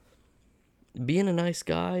what? Being a nice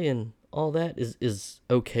guy and all that is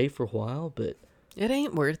okay for a while, but it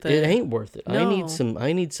ain't worth it. It ain't worth it. No.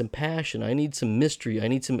 I need some passion. I need some mystery. I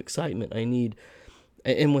need some excitement.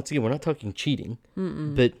 And once again, we're not talking cheating,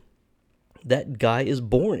 but that guy is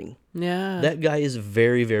boring. Yeah. That guy is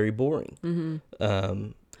very, very boring.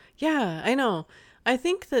 Yeah, I know. I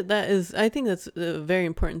think that's a very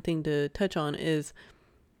important thing to touch on, is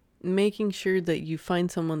making sure that you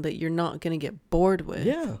find someone that you're not going to get bored with.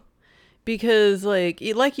 Yeah. Because like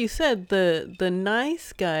you said, the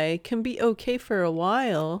nice guy can be okay for a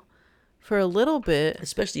while, for a little bit.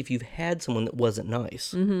 Especially if you've had someone that wasn't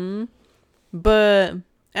nice. But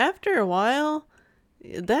after a while,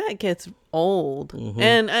 that gets old.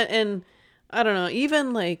 And I don't know,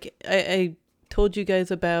 even like I told you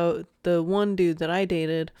guys about the one dude that I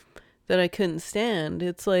dated that I couldn't stand.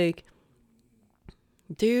 It's like,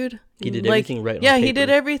 dude, he did everything right on yeah, paper. he did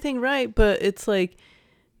everything right, but it's like,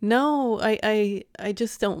 no, I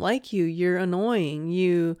just don't like you. You're annoying.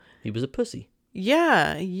 He was a pussy.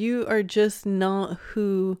 Yeah, you are just not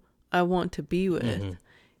who I want to be with.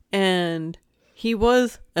 And he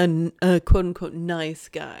was a quote unquote nice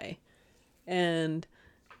guy. And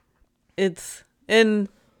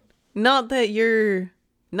not that you're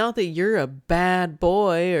a bad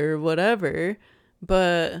boy or whatever,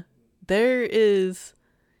 but there is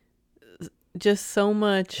just so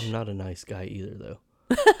much. I'm not a nice guy either, though.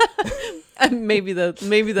 maybe that's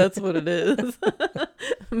what it is.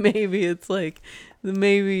 Maybe it's like,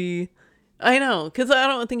 I know, because I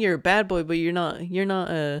don't think you're a bad boy, but you're not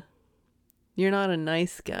a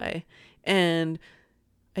nice guy. And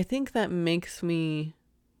I think that makes me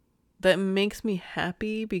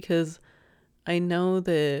happy, because I know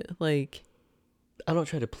that, like, I don't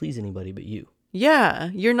try to please anybody but you. Yeah,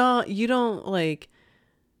 you don't like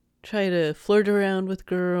try to flirt around with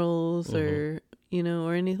girls or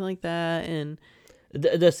or anything like that. And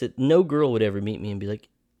that's it. No girl would ever meet me and be like,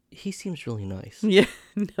 he seems really nice. Yeah,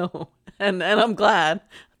 no. And I'm glad.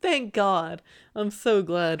 Thank God. I'm so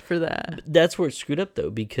glad for that. But that's where it's screwed up, though,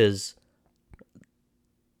 because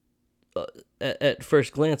at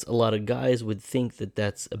first glance, a lot of guys would think that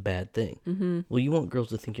that's a bad thing. Well, you want girls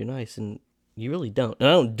to think you're nice, and you really don't. And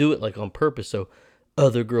I don't do it like on purpose, so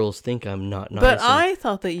other girls think I'm not nice. But I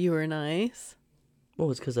thought that you were nice. Well,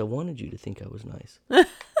 it's because I wanted you to think I was nice.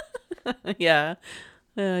 Yeah.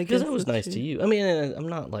 Because I was nice to you. I mean, I'm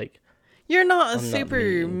not like... You're not a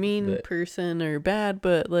super mean person or bad,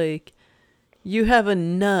 but like, you have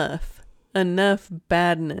enough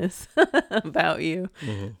badness about you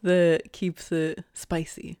that keeps it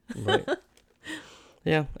spicy. Right.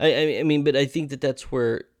 Yeah. I mean, but I think that that's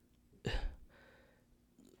where...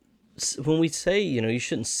 When we say, you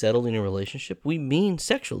shouldn't settle in a relationship, we mean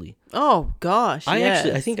sexually. Oh, gosh,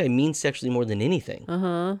 I think I mean sexually more than anything.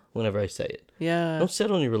 Whenever I say it. Yeah. Don't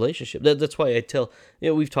settle in your relationship. That's why I tell,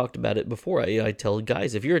 we've talked about it before. I tell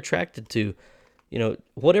guys, if you're attracted to,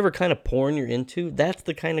 whatever kind of porn you're into, that's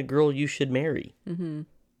the kind of girl you should marry. Mm-hmm.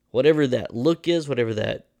 Whatever that look is, whatever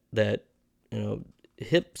that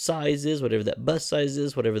hip size is, whatever that bust size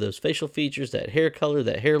is, whatever those facial features, that hair color,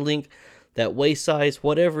 that hair length, that waist size,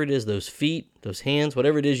 whatever it is, those feet, those hands,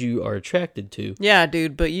 whatever it is you are attracted to. Yeah,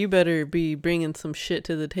 dude, but you better be bringing some shit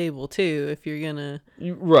to the table too if you're gonna...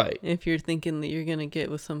 Right. If you're thinking that you're gonna get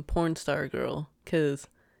with some porn star girl, because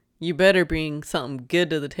you better bring something good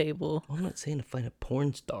to the table. Well, I'm not saying to find a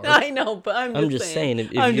porn star. I know, but I'm just saying.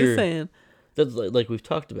 If I'm just saying. That's like we've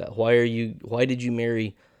talked about. Why did you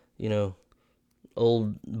marry,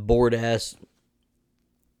 old bored-ass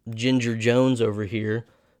Ginger Jones over here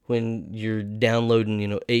when you're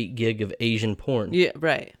downloading, 8 gig of Asian porn? Yeah,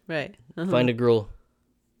 right. Uh-huh. Find a girl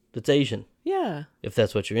that's Asian. Yeah. If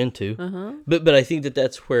that's what you're into. Uh-huh. But I think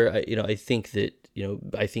that's where I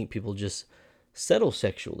think people just settle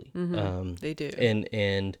sexually. Mm-hmm. They do.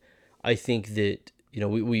 And I think that,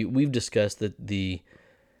 we've discussed that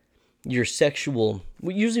your sexual,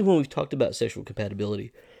 usually when we've talked about sexual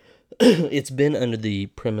compatibility, it's been under the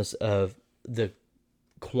premise of the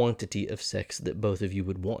quantity of sex that both of you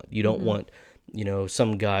would want. You don't want,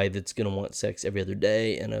 some guy that's going to want sex every other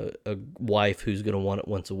day and a wife who's going to want it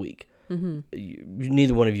once a week. Mm-hmm.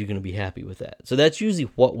 Neither one of you are going to be happy with that. So that's usually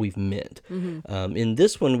what we've meant. Mm-hmm. In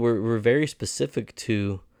this one, we're very specific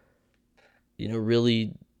to,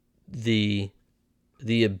 really the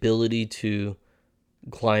ability to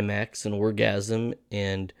climax and orgasm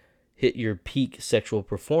and hit your peak sexual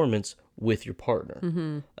performance with your partner.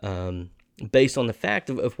 Mm-hmm. Based on the fact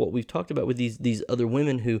of what we've talked about with these other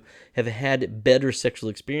women who have had better sexual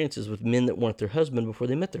experiences with men that weren't their husband before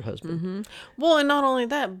they met their husband. Mm-hmm. Well, and not only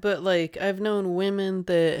that, but like I've known women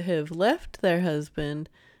that have left their husband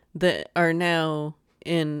that are now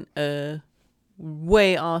in a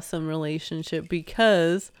way awesome relationship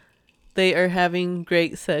because they are having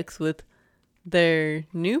great sex with their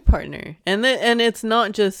new partner. And it's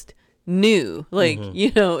not just new. Like,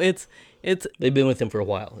 it's they've been with him for a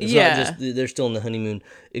while. It's not just they're still in the honeymoon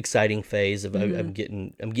exciting phase of I'm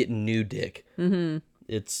getting new dick. Mm-hmm.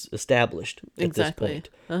 It's established at this point.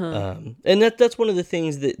 Uh-huh. And that's one of the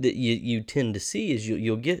things that you tend to see is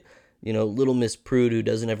you'll get little Miss Prude who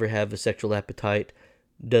doesn't ever have a sexual appetite,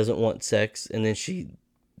 doesn't want sex, and then she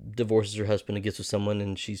divorces her husband and gets with someone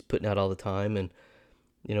and she's putting out all the time, and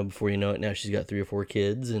before you know it, now she's got 3 or 4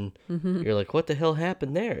 kids, and you're like, what the hell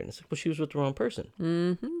happened there? And it's like, well, she was with the wrong person.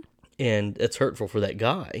 Mm-hmm. And it's hurtful for that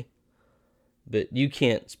guy, but you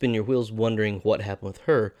can't spin your wheels wondering what happened with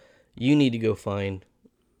her. You need to go find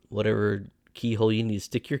whatever keyhole you need to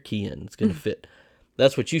stick your key in. It's going to fit.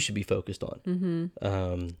 That's what you should be focused on.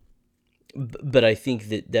 Mm-hmm. But I think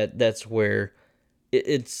that's where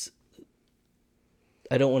it's,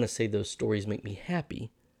 I don't want to say those stories make me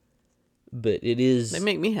happy, but it is. They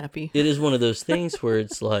make me happy. It is one of those things where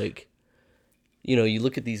it's like, you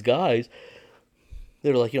look at these guys,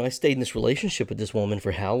 they're like, I stayed in this relationship with this woman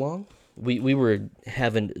for how long? We were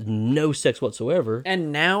having no sex whatsoever,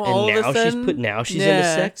 and now all of a sudden, she's into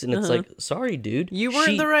sex, and it's like, sorry, dude, you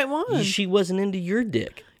weren't the right one. She wasn't into your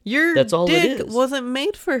dick. That's all dick it is. Wasn't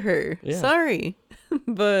made for her. Yeah. Sorry,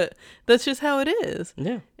 but that's just how it is.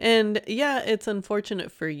 Yeah, and it's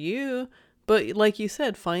unfortunate for you, but like you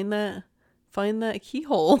said, find that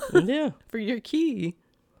keyhole. Yeah, for your key.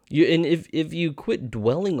 And if you quit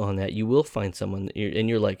dwelling on that, you will find someone and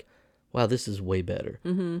you're like, wow, this is way better.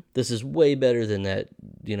 Mm-hmm. This is way better than that,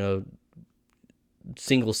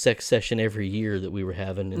 single sex session every year that we were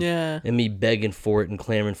having, and me begging for it and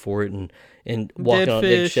clamoring for it and walking on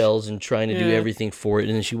eggshells and trying to do everything for it,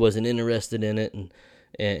 and then she wasn't interested in it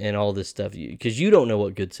and all this stuff, because you don't know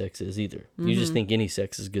what good sex is either. Mm-hmm. You just think any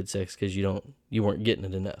sex is good sex because you weren't getting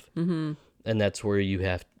it enough. Mm-hmm. And that's where you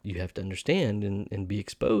have to understand and be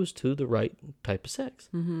exposed to the right type of sex.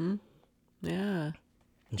 Mm-hmm. Yeah.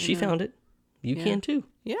 And she found it. You can too.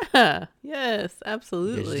 Yeah. Yes,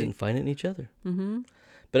 absolutely. You just didn't find it in each other. Mm-hmm.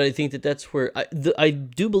 But I think that's where I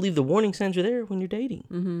do believe the warning signs are there when you're dating.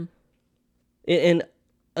 Mm-hmm. And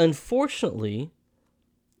unfortunately,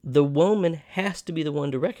 the woman has to be the one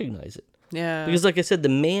to recognize it. Yeah. Because like I said, the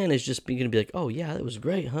man is just going to be like, oh yeah, that was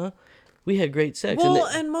great, huh? We had great sex. Well,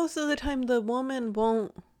 and most of the time the woman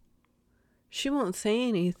won't say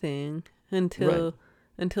anything until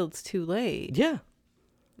it's too late. Yeah.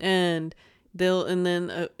 And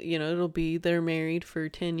it'll be they're married for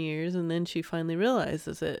 10 years and then she finally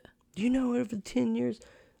realizes it. Over the 10 years,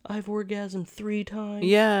 I've orgasmed 3 times.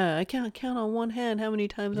 Yeah, I can't count on one hand how many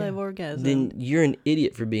times I've orgasmed. Then you're an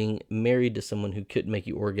idiot for being married to someone who couldn't make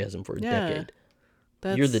you orgasm for a decade.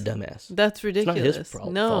 You're the dumbass. That's ridiculous. It's not his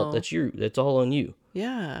fault. That's all on you.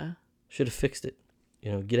 Yeah. Should have fixed it.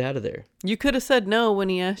 Get out of there. You could have said no when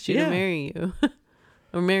he asked you to marry you.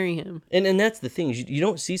 Or marry him. And that's the thing. You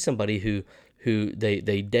don't see somebody who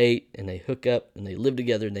they date and they hook up and they live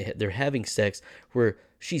together and they're having sex where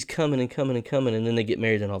she's coming and coming and coming and then they get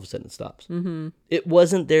married and all of a sudden it stops. Mm-hmm. It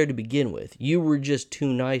wasn't there to begin with. You were just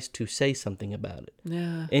too nice to say something about it.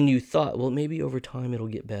 Yeah. And you thought, well, maybe over time it'll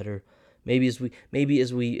get better. Maybe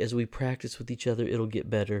as we practice with each other, it'll get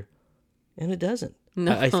better. And it doesn't.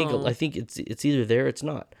 No. I think it's either there or it's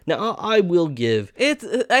not. Now I will give.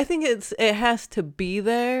 I think it has to be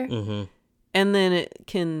there, mm-hmm. and then it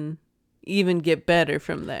can even get better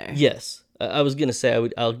from there. Yes, I was gonna say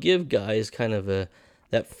I'll give guys kind of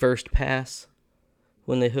that first pass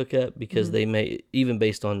when they hook up because mm-hmm. they may, even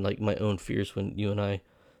based on like my own fears when you and I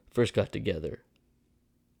first got together.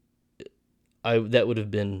 That would have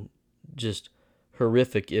been just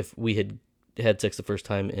horrific if we had sex the first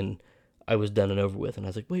time and I was done and over with, and I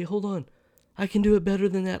was like, wait, hold on. I can do it better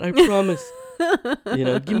than that, I promise.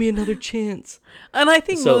 Give me another chance. And I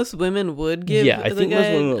think most women would give I think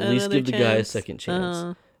most women would at least give the guy a second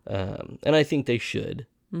chance. And I think they should.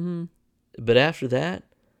 Mm-hmm. But after that,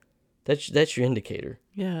 that's your indicator.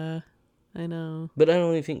 Yeah, I know. But I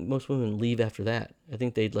don't even think most women leave after that. I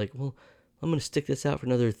think they'd like, well, I'm going to stick this out for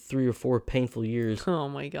another 3 or 4 painful years. Oh,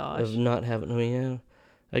 my gosh. Of not having,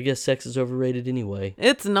 I guess sex is overrated anyway.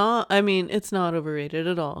 It's not. I mean, it's not overrated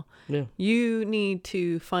at all. Yeah. You need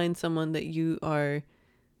to find someone that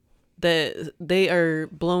they are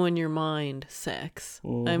blowing your mind sex.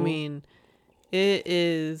 Mm-hmm. I mean,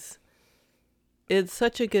 it's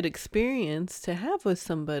such a good experience to have with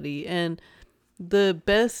somebody, and the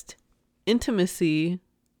best intimacy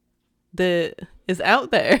that is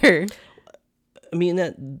out there. I mean,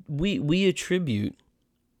 that we attribute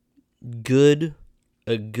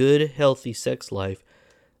a good, healthy sex life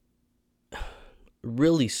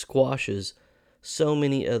really squashes so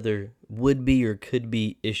many other would-be or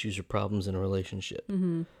could-be issues or problems in a relationship.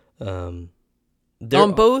 Mm-hmm.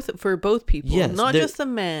 For both people, yes, not just the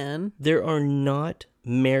man. There are not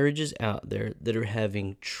marriages out there that are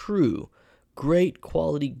having true, great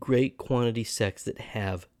quality, great quantity sex that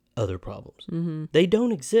have other problems. Mm-hmm. They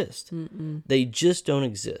don't exist. Mm-mm. They just don't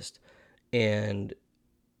exist. And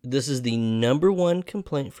this is the number one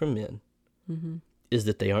complaint from men, mm-hmm. is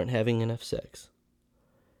that they aren't having enough sex.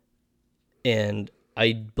 And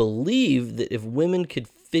I believe that if women could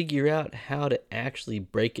figure out how to actually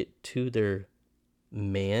break it to their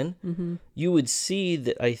man, mm-hmm. you would see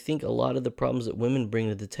that I think a lot of the problems that women bring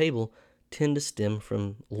to the table tend to stem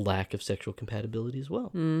from lack of sexual compatibility as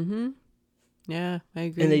well. Mm-hmm. Yeah, I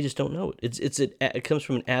agree. And they just don't know it. It comes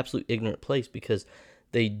from an absolute ignorant place because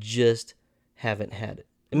they just haven't had it.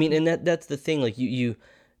 I mean, and that's the thing. Like you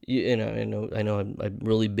know, I know I'm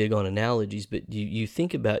really big on analogies, but you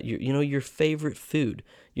think about your favorite food.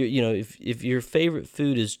 If your favorite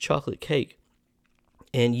food is chocolate cake,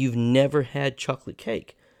 and you've never had chocolate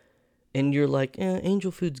cake, and you're like,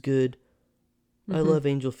 angel food's good. Mm-hmm. I love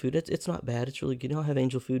angel food. It's not bad. It's really good. I'll have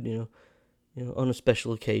angel food, on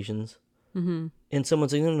special occasions. Mm-hmm. And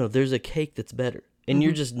someone's like, no, there's a cake that's better, and mm-hmm.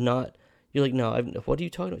 you're just not. You're like, no, what are you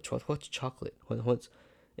talking about? What's chocolate? What's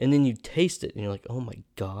And then you taste it, and you're like, oh my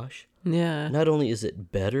gosh. Yeah. Not only is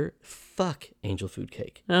it better, fuck angel food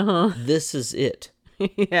cake. Uh-huh. This is it.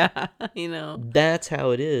 Yeah, That's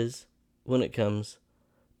how it is when it comes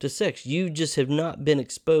to sex. You just have not been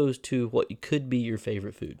exposed to what could be your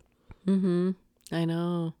favorite food. Mm-hmm. I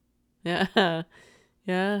know. Yeah.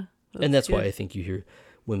 Yeah. That's why I think you hear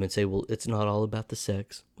women say, well, it's not all about the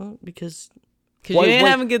sex. Well, because you ain't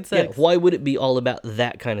having good sex. Yeah, why would it be all about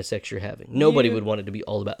that kind of sex you're having? Nobody would want it to be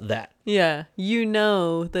all about that. Yeah,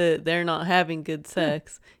 that they're not having good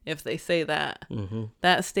sex if they say that. Mm-hmm.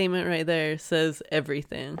 That statement right there says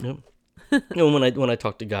everything. Yep. When I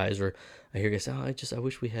talk to guys or I hear guys say, I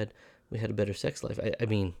wish we had a better sex life. I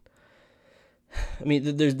mean,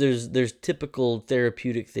 there's typical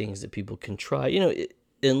therapeutic things that people can try.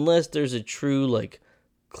 Unless there's a true like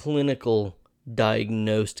clinical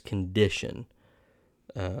diagnosed condition.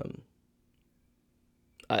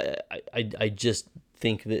 I just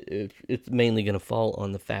think that it's mainly going to fall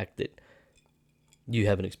on the fact that you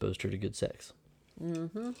haven't exposed her to good sex.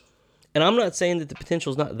 Mm-hmm. And I'm not saying that the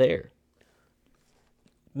potential's not there.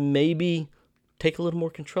 Maybe take a little more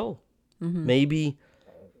control. Mm-hmm. Maybe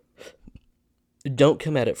don't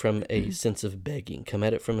come at it from a sense of begging. Come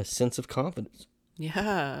at it from a sense of confidence.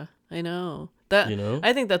 Yeah, I know.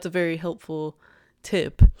 I think that's a very helpful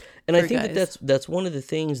tip. And I think that's one of the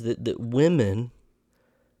things that women,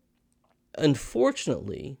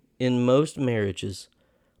 unfortunately, in most marriages,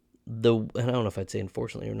 and I don't know if I'd say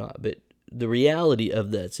unfortunately or not, but the reality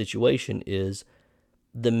of that situation is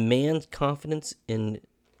the man's confidence in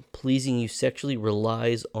pleasing you sexually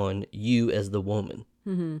relies on you as the woman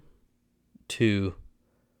to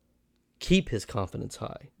keep his confidence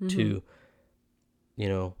high, to,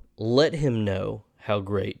 let him know how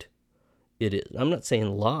great it is. I'm not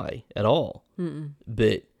saying lie at all,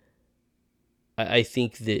 but I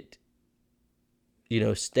think that,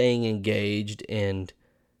 staying engaged and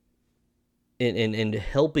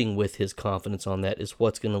helping with his confidence on that is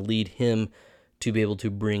what's going to lead him to be able to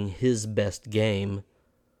bring his best game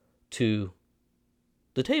to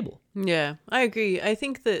the table. Yeah, I agree. I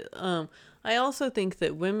think that I also think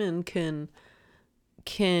that women can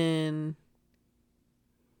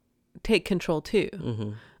take control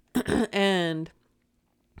too. And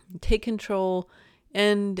take control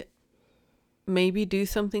and maybe do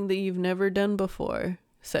something that you've never done before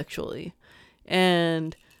sexually,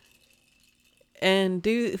 and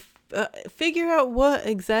do figure out what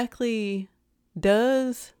exactly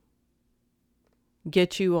does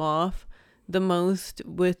get you off the most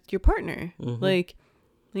with your partner. Like,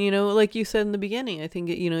 like you said in the beginning, I think,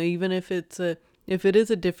 even if it is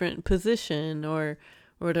a different position or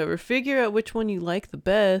whatever, figure out which one you like the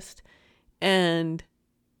best and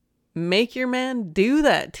make your man do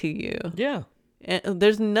that to you. Yeah. And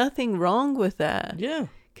there's nothing wrong with that. Yeah.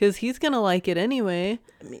 Because he's going to like it anyway.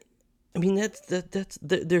 I mean, that's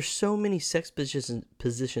there's so many sex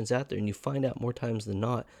positions out there, and you find out more times than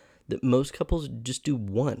not that most couples just do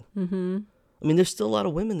one. I mean, there's still a lot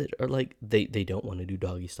of women that are like, they don't want to do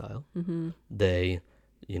doggy style. They,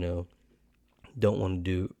 don't want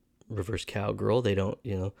to do reverse cowgirl. They don't,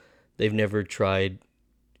 they've never tried,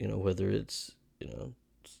 whether it's,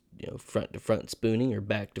 front to front spooning or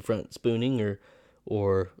back to front spooning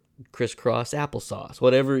or crisscross applesauce,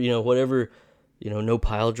 whatever, no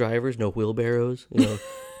pile drivers, no wheelbarrows,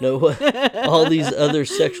 no all these other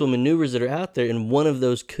sexual maneuvers that are out there, and one of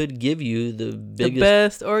those could give you the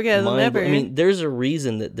best orgasm ever. I mean, there's a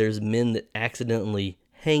reason that there's men that accidentally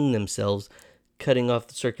hang themselves, cutting off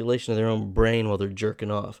the circulation of their own brain while they're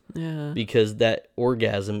jerking off. Yeah. Because that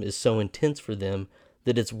orgasm is so intense for them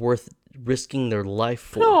that it's worth risking their life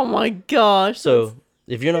for. Oh my gosh. So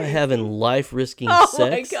if you're not having life-risking sex,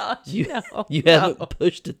 my gosh, you haven't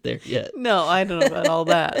pushed it there yet. No, I don't know about all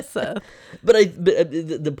that, Seth. But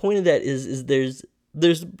the point of that is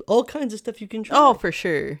there's all kinds of stuff you can try. Oh, for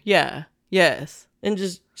sure. Yeah. Yes. And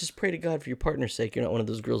just pray to God for your partner's sake you're not one of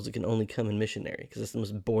those girls that can only come in missionary, because it's the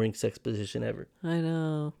most boring sex position ever. I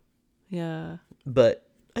know. Yeah. But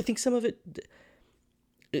I think some of it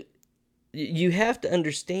you have to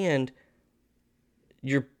understand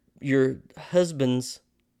your husband's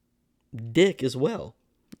dick as well.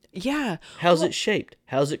 Yeah. How's it shaped?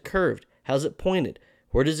 How's it curved? How's it pointed?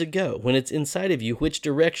 Where does it go? When it's inside of you, which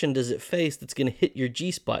direction does it face that's going to hit your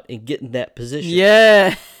G-spot and get in that position?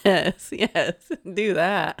 Yes. Yes. Do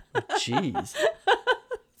that. Jeez.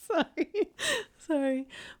 Sorry.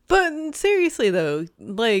 But seriously, though,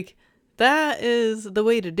 like, that is the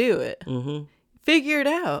way to do it. Figure it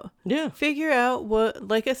out. Yeah. Figure out what,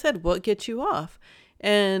 like I said, what gets you off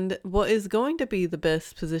and what is going to be the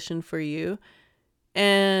best position for you.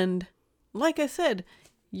 And like I said,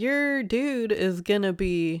 your dude is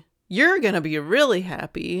you're going to be really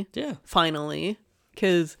happy. Yeah. Finally.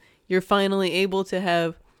 Because you're finally able to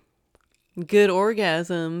have good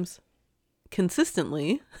orgasms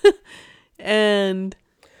consistently. And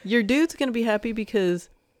your dude's going to be happy because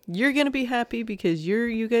you're going to be happy because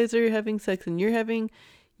you guys are having sex and you're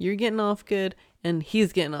getting off good, and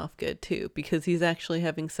he's getting off good too because he's actually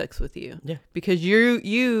having sex with you. Yeah. Because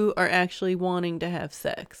you are actually wanting to have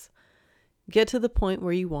sex. Get to the point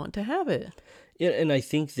where you want to have it. Yeah, and I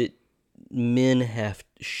think that men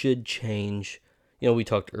should change. We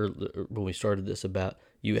talked earlier when we started this about,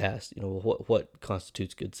 you asked, what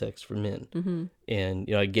constitutes good sex for men.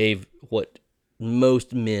 And, I gave what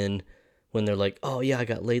most men, when they're like, oh yeah, I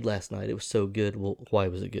got laid last night, it was so good. Well, why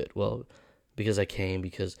was it good? Well, because I came,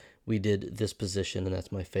 because we did this position and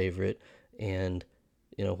that's my favorite. And,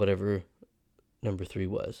 whatever number 3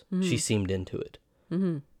 was, she seemed into it.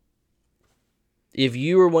 If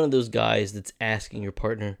you are one of those guys that's asking your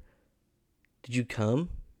partner, did you come?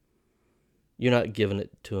 You're not giving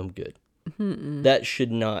it to him good. That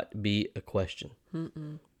should not be a question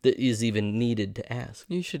that is even needed to ask.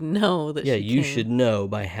 You should know that you should know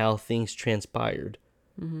by how things transpired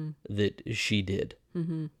that she did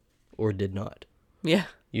or did not. Yeah.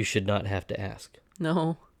 You should not have to ask.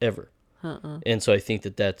 No. Ever. And so I think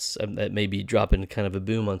that may be dropping kind of a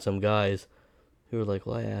boom on some guys who are like,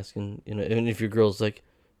 well, I asked, and if your girl's like,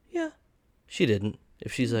 yeah, she didn't.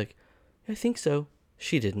 If she's like, I think so,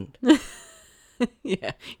 She didn't.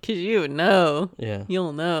 Yeah, because you know. Yeah.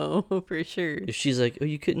 You'll know for sure. If she's like, oh,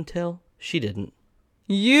 you couldn't tell? She didn't.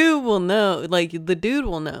 You will know. Like, the dude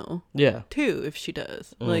will know. Yeah. Too, if she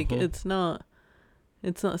does. Mm-hmm. Like, it's not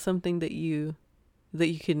something that you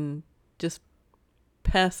can just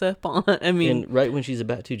pass up on. I mean. And right when she's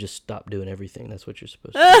about to, just stop doing everything. That's what you're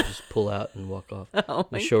supposed to do. Just pull out and walk off. Oh,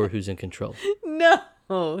 and show her who's in control. No.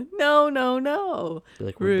 Be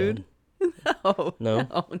like, we're rude. Done.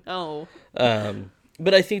 No.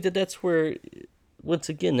 But I think that's where, once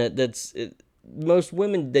again, that's it, most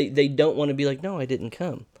women they don't want to be like, no, I didn't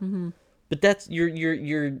come. Mm-hmm. But that's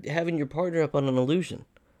you're having your partner up on an illusion,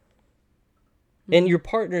 mm-hmm. and your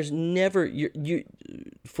partner's never you.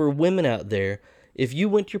 For women out there, if you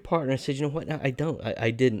went to your partner and said, you know what, no, I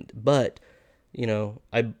didn't, but you know,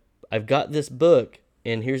 I've got this book,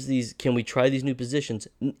 and here's these. Can we try these new positions?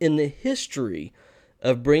 In the history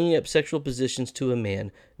of bringing up sexual positions to a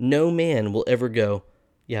man, no man will ever go,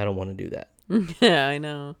 yeah, I don't want to do that. Yeah, I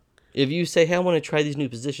know. If you say, hey, I want to try these new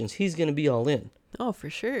positions, he's going to be all in. Oh, for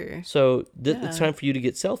sure. So it's time for you to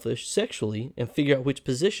get selfish sexually and figure out which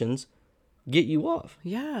positions get you off.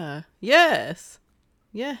 Yeah. Yes.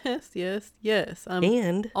 I'm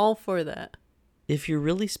all for that. If you're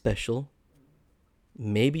really special,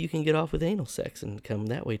 maybe you can get off with anal sex and come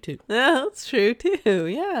that way too. Yeah, that's true too.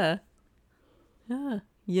 Yeah. Yeah.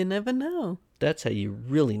 You never know. That's how you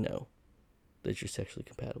really know that you're sexually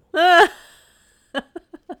compatible.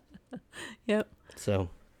 Yep. So.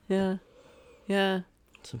 Yeah.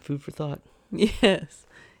 Some food for thought. Yes.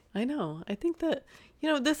 I know. I think that,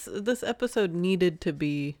 this episode needed to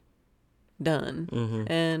be done.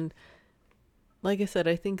 Mm-hmm. And like I said,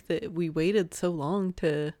 I think that we waited so long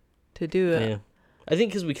to do it. Yeah. I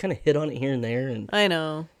think because we kind of hit on it here and there. And I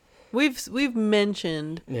know. We've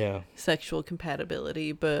mentioned sexual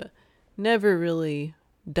compatibility, but never really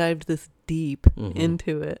dived this deep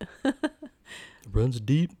into it. Runs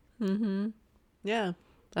deep. Mm-hmm. Yeah.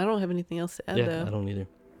 I don't have anything else to add, though. I don't either.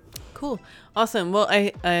 Cool. Awesome. Well,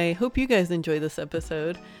 I hope you guys enjoy this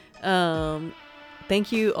episode.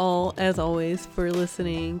 Thank you all, as always, for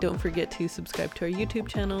listening. Don't forget to subscribe to our YouTube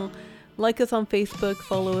channel. Like us on Facebook.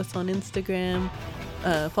 Follow us on Instagram.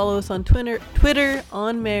 Follow us on Twitter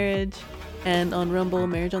on Marriage, and on Rumble,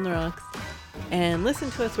 Marriage on the Rocks. And listen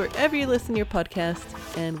to us wherever you listen to your podcast.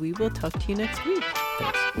 And we will talk to you next week.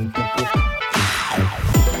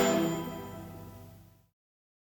 Thanks.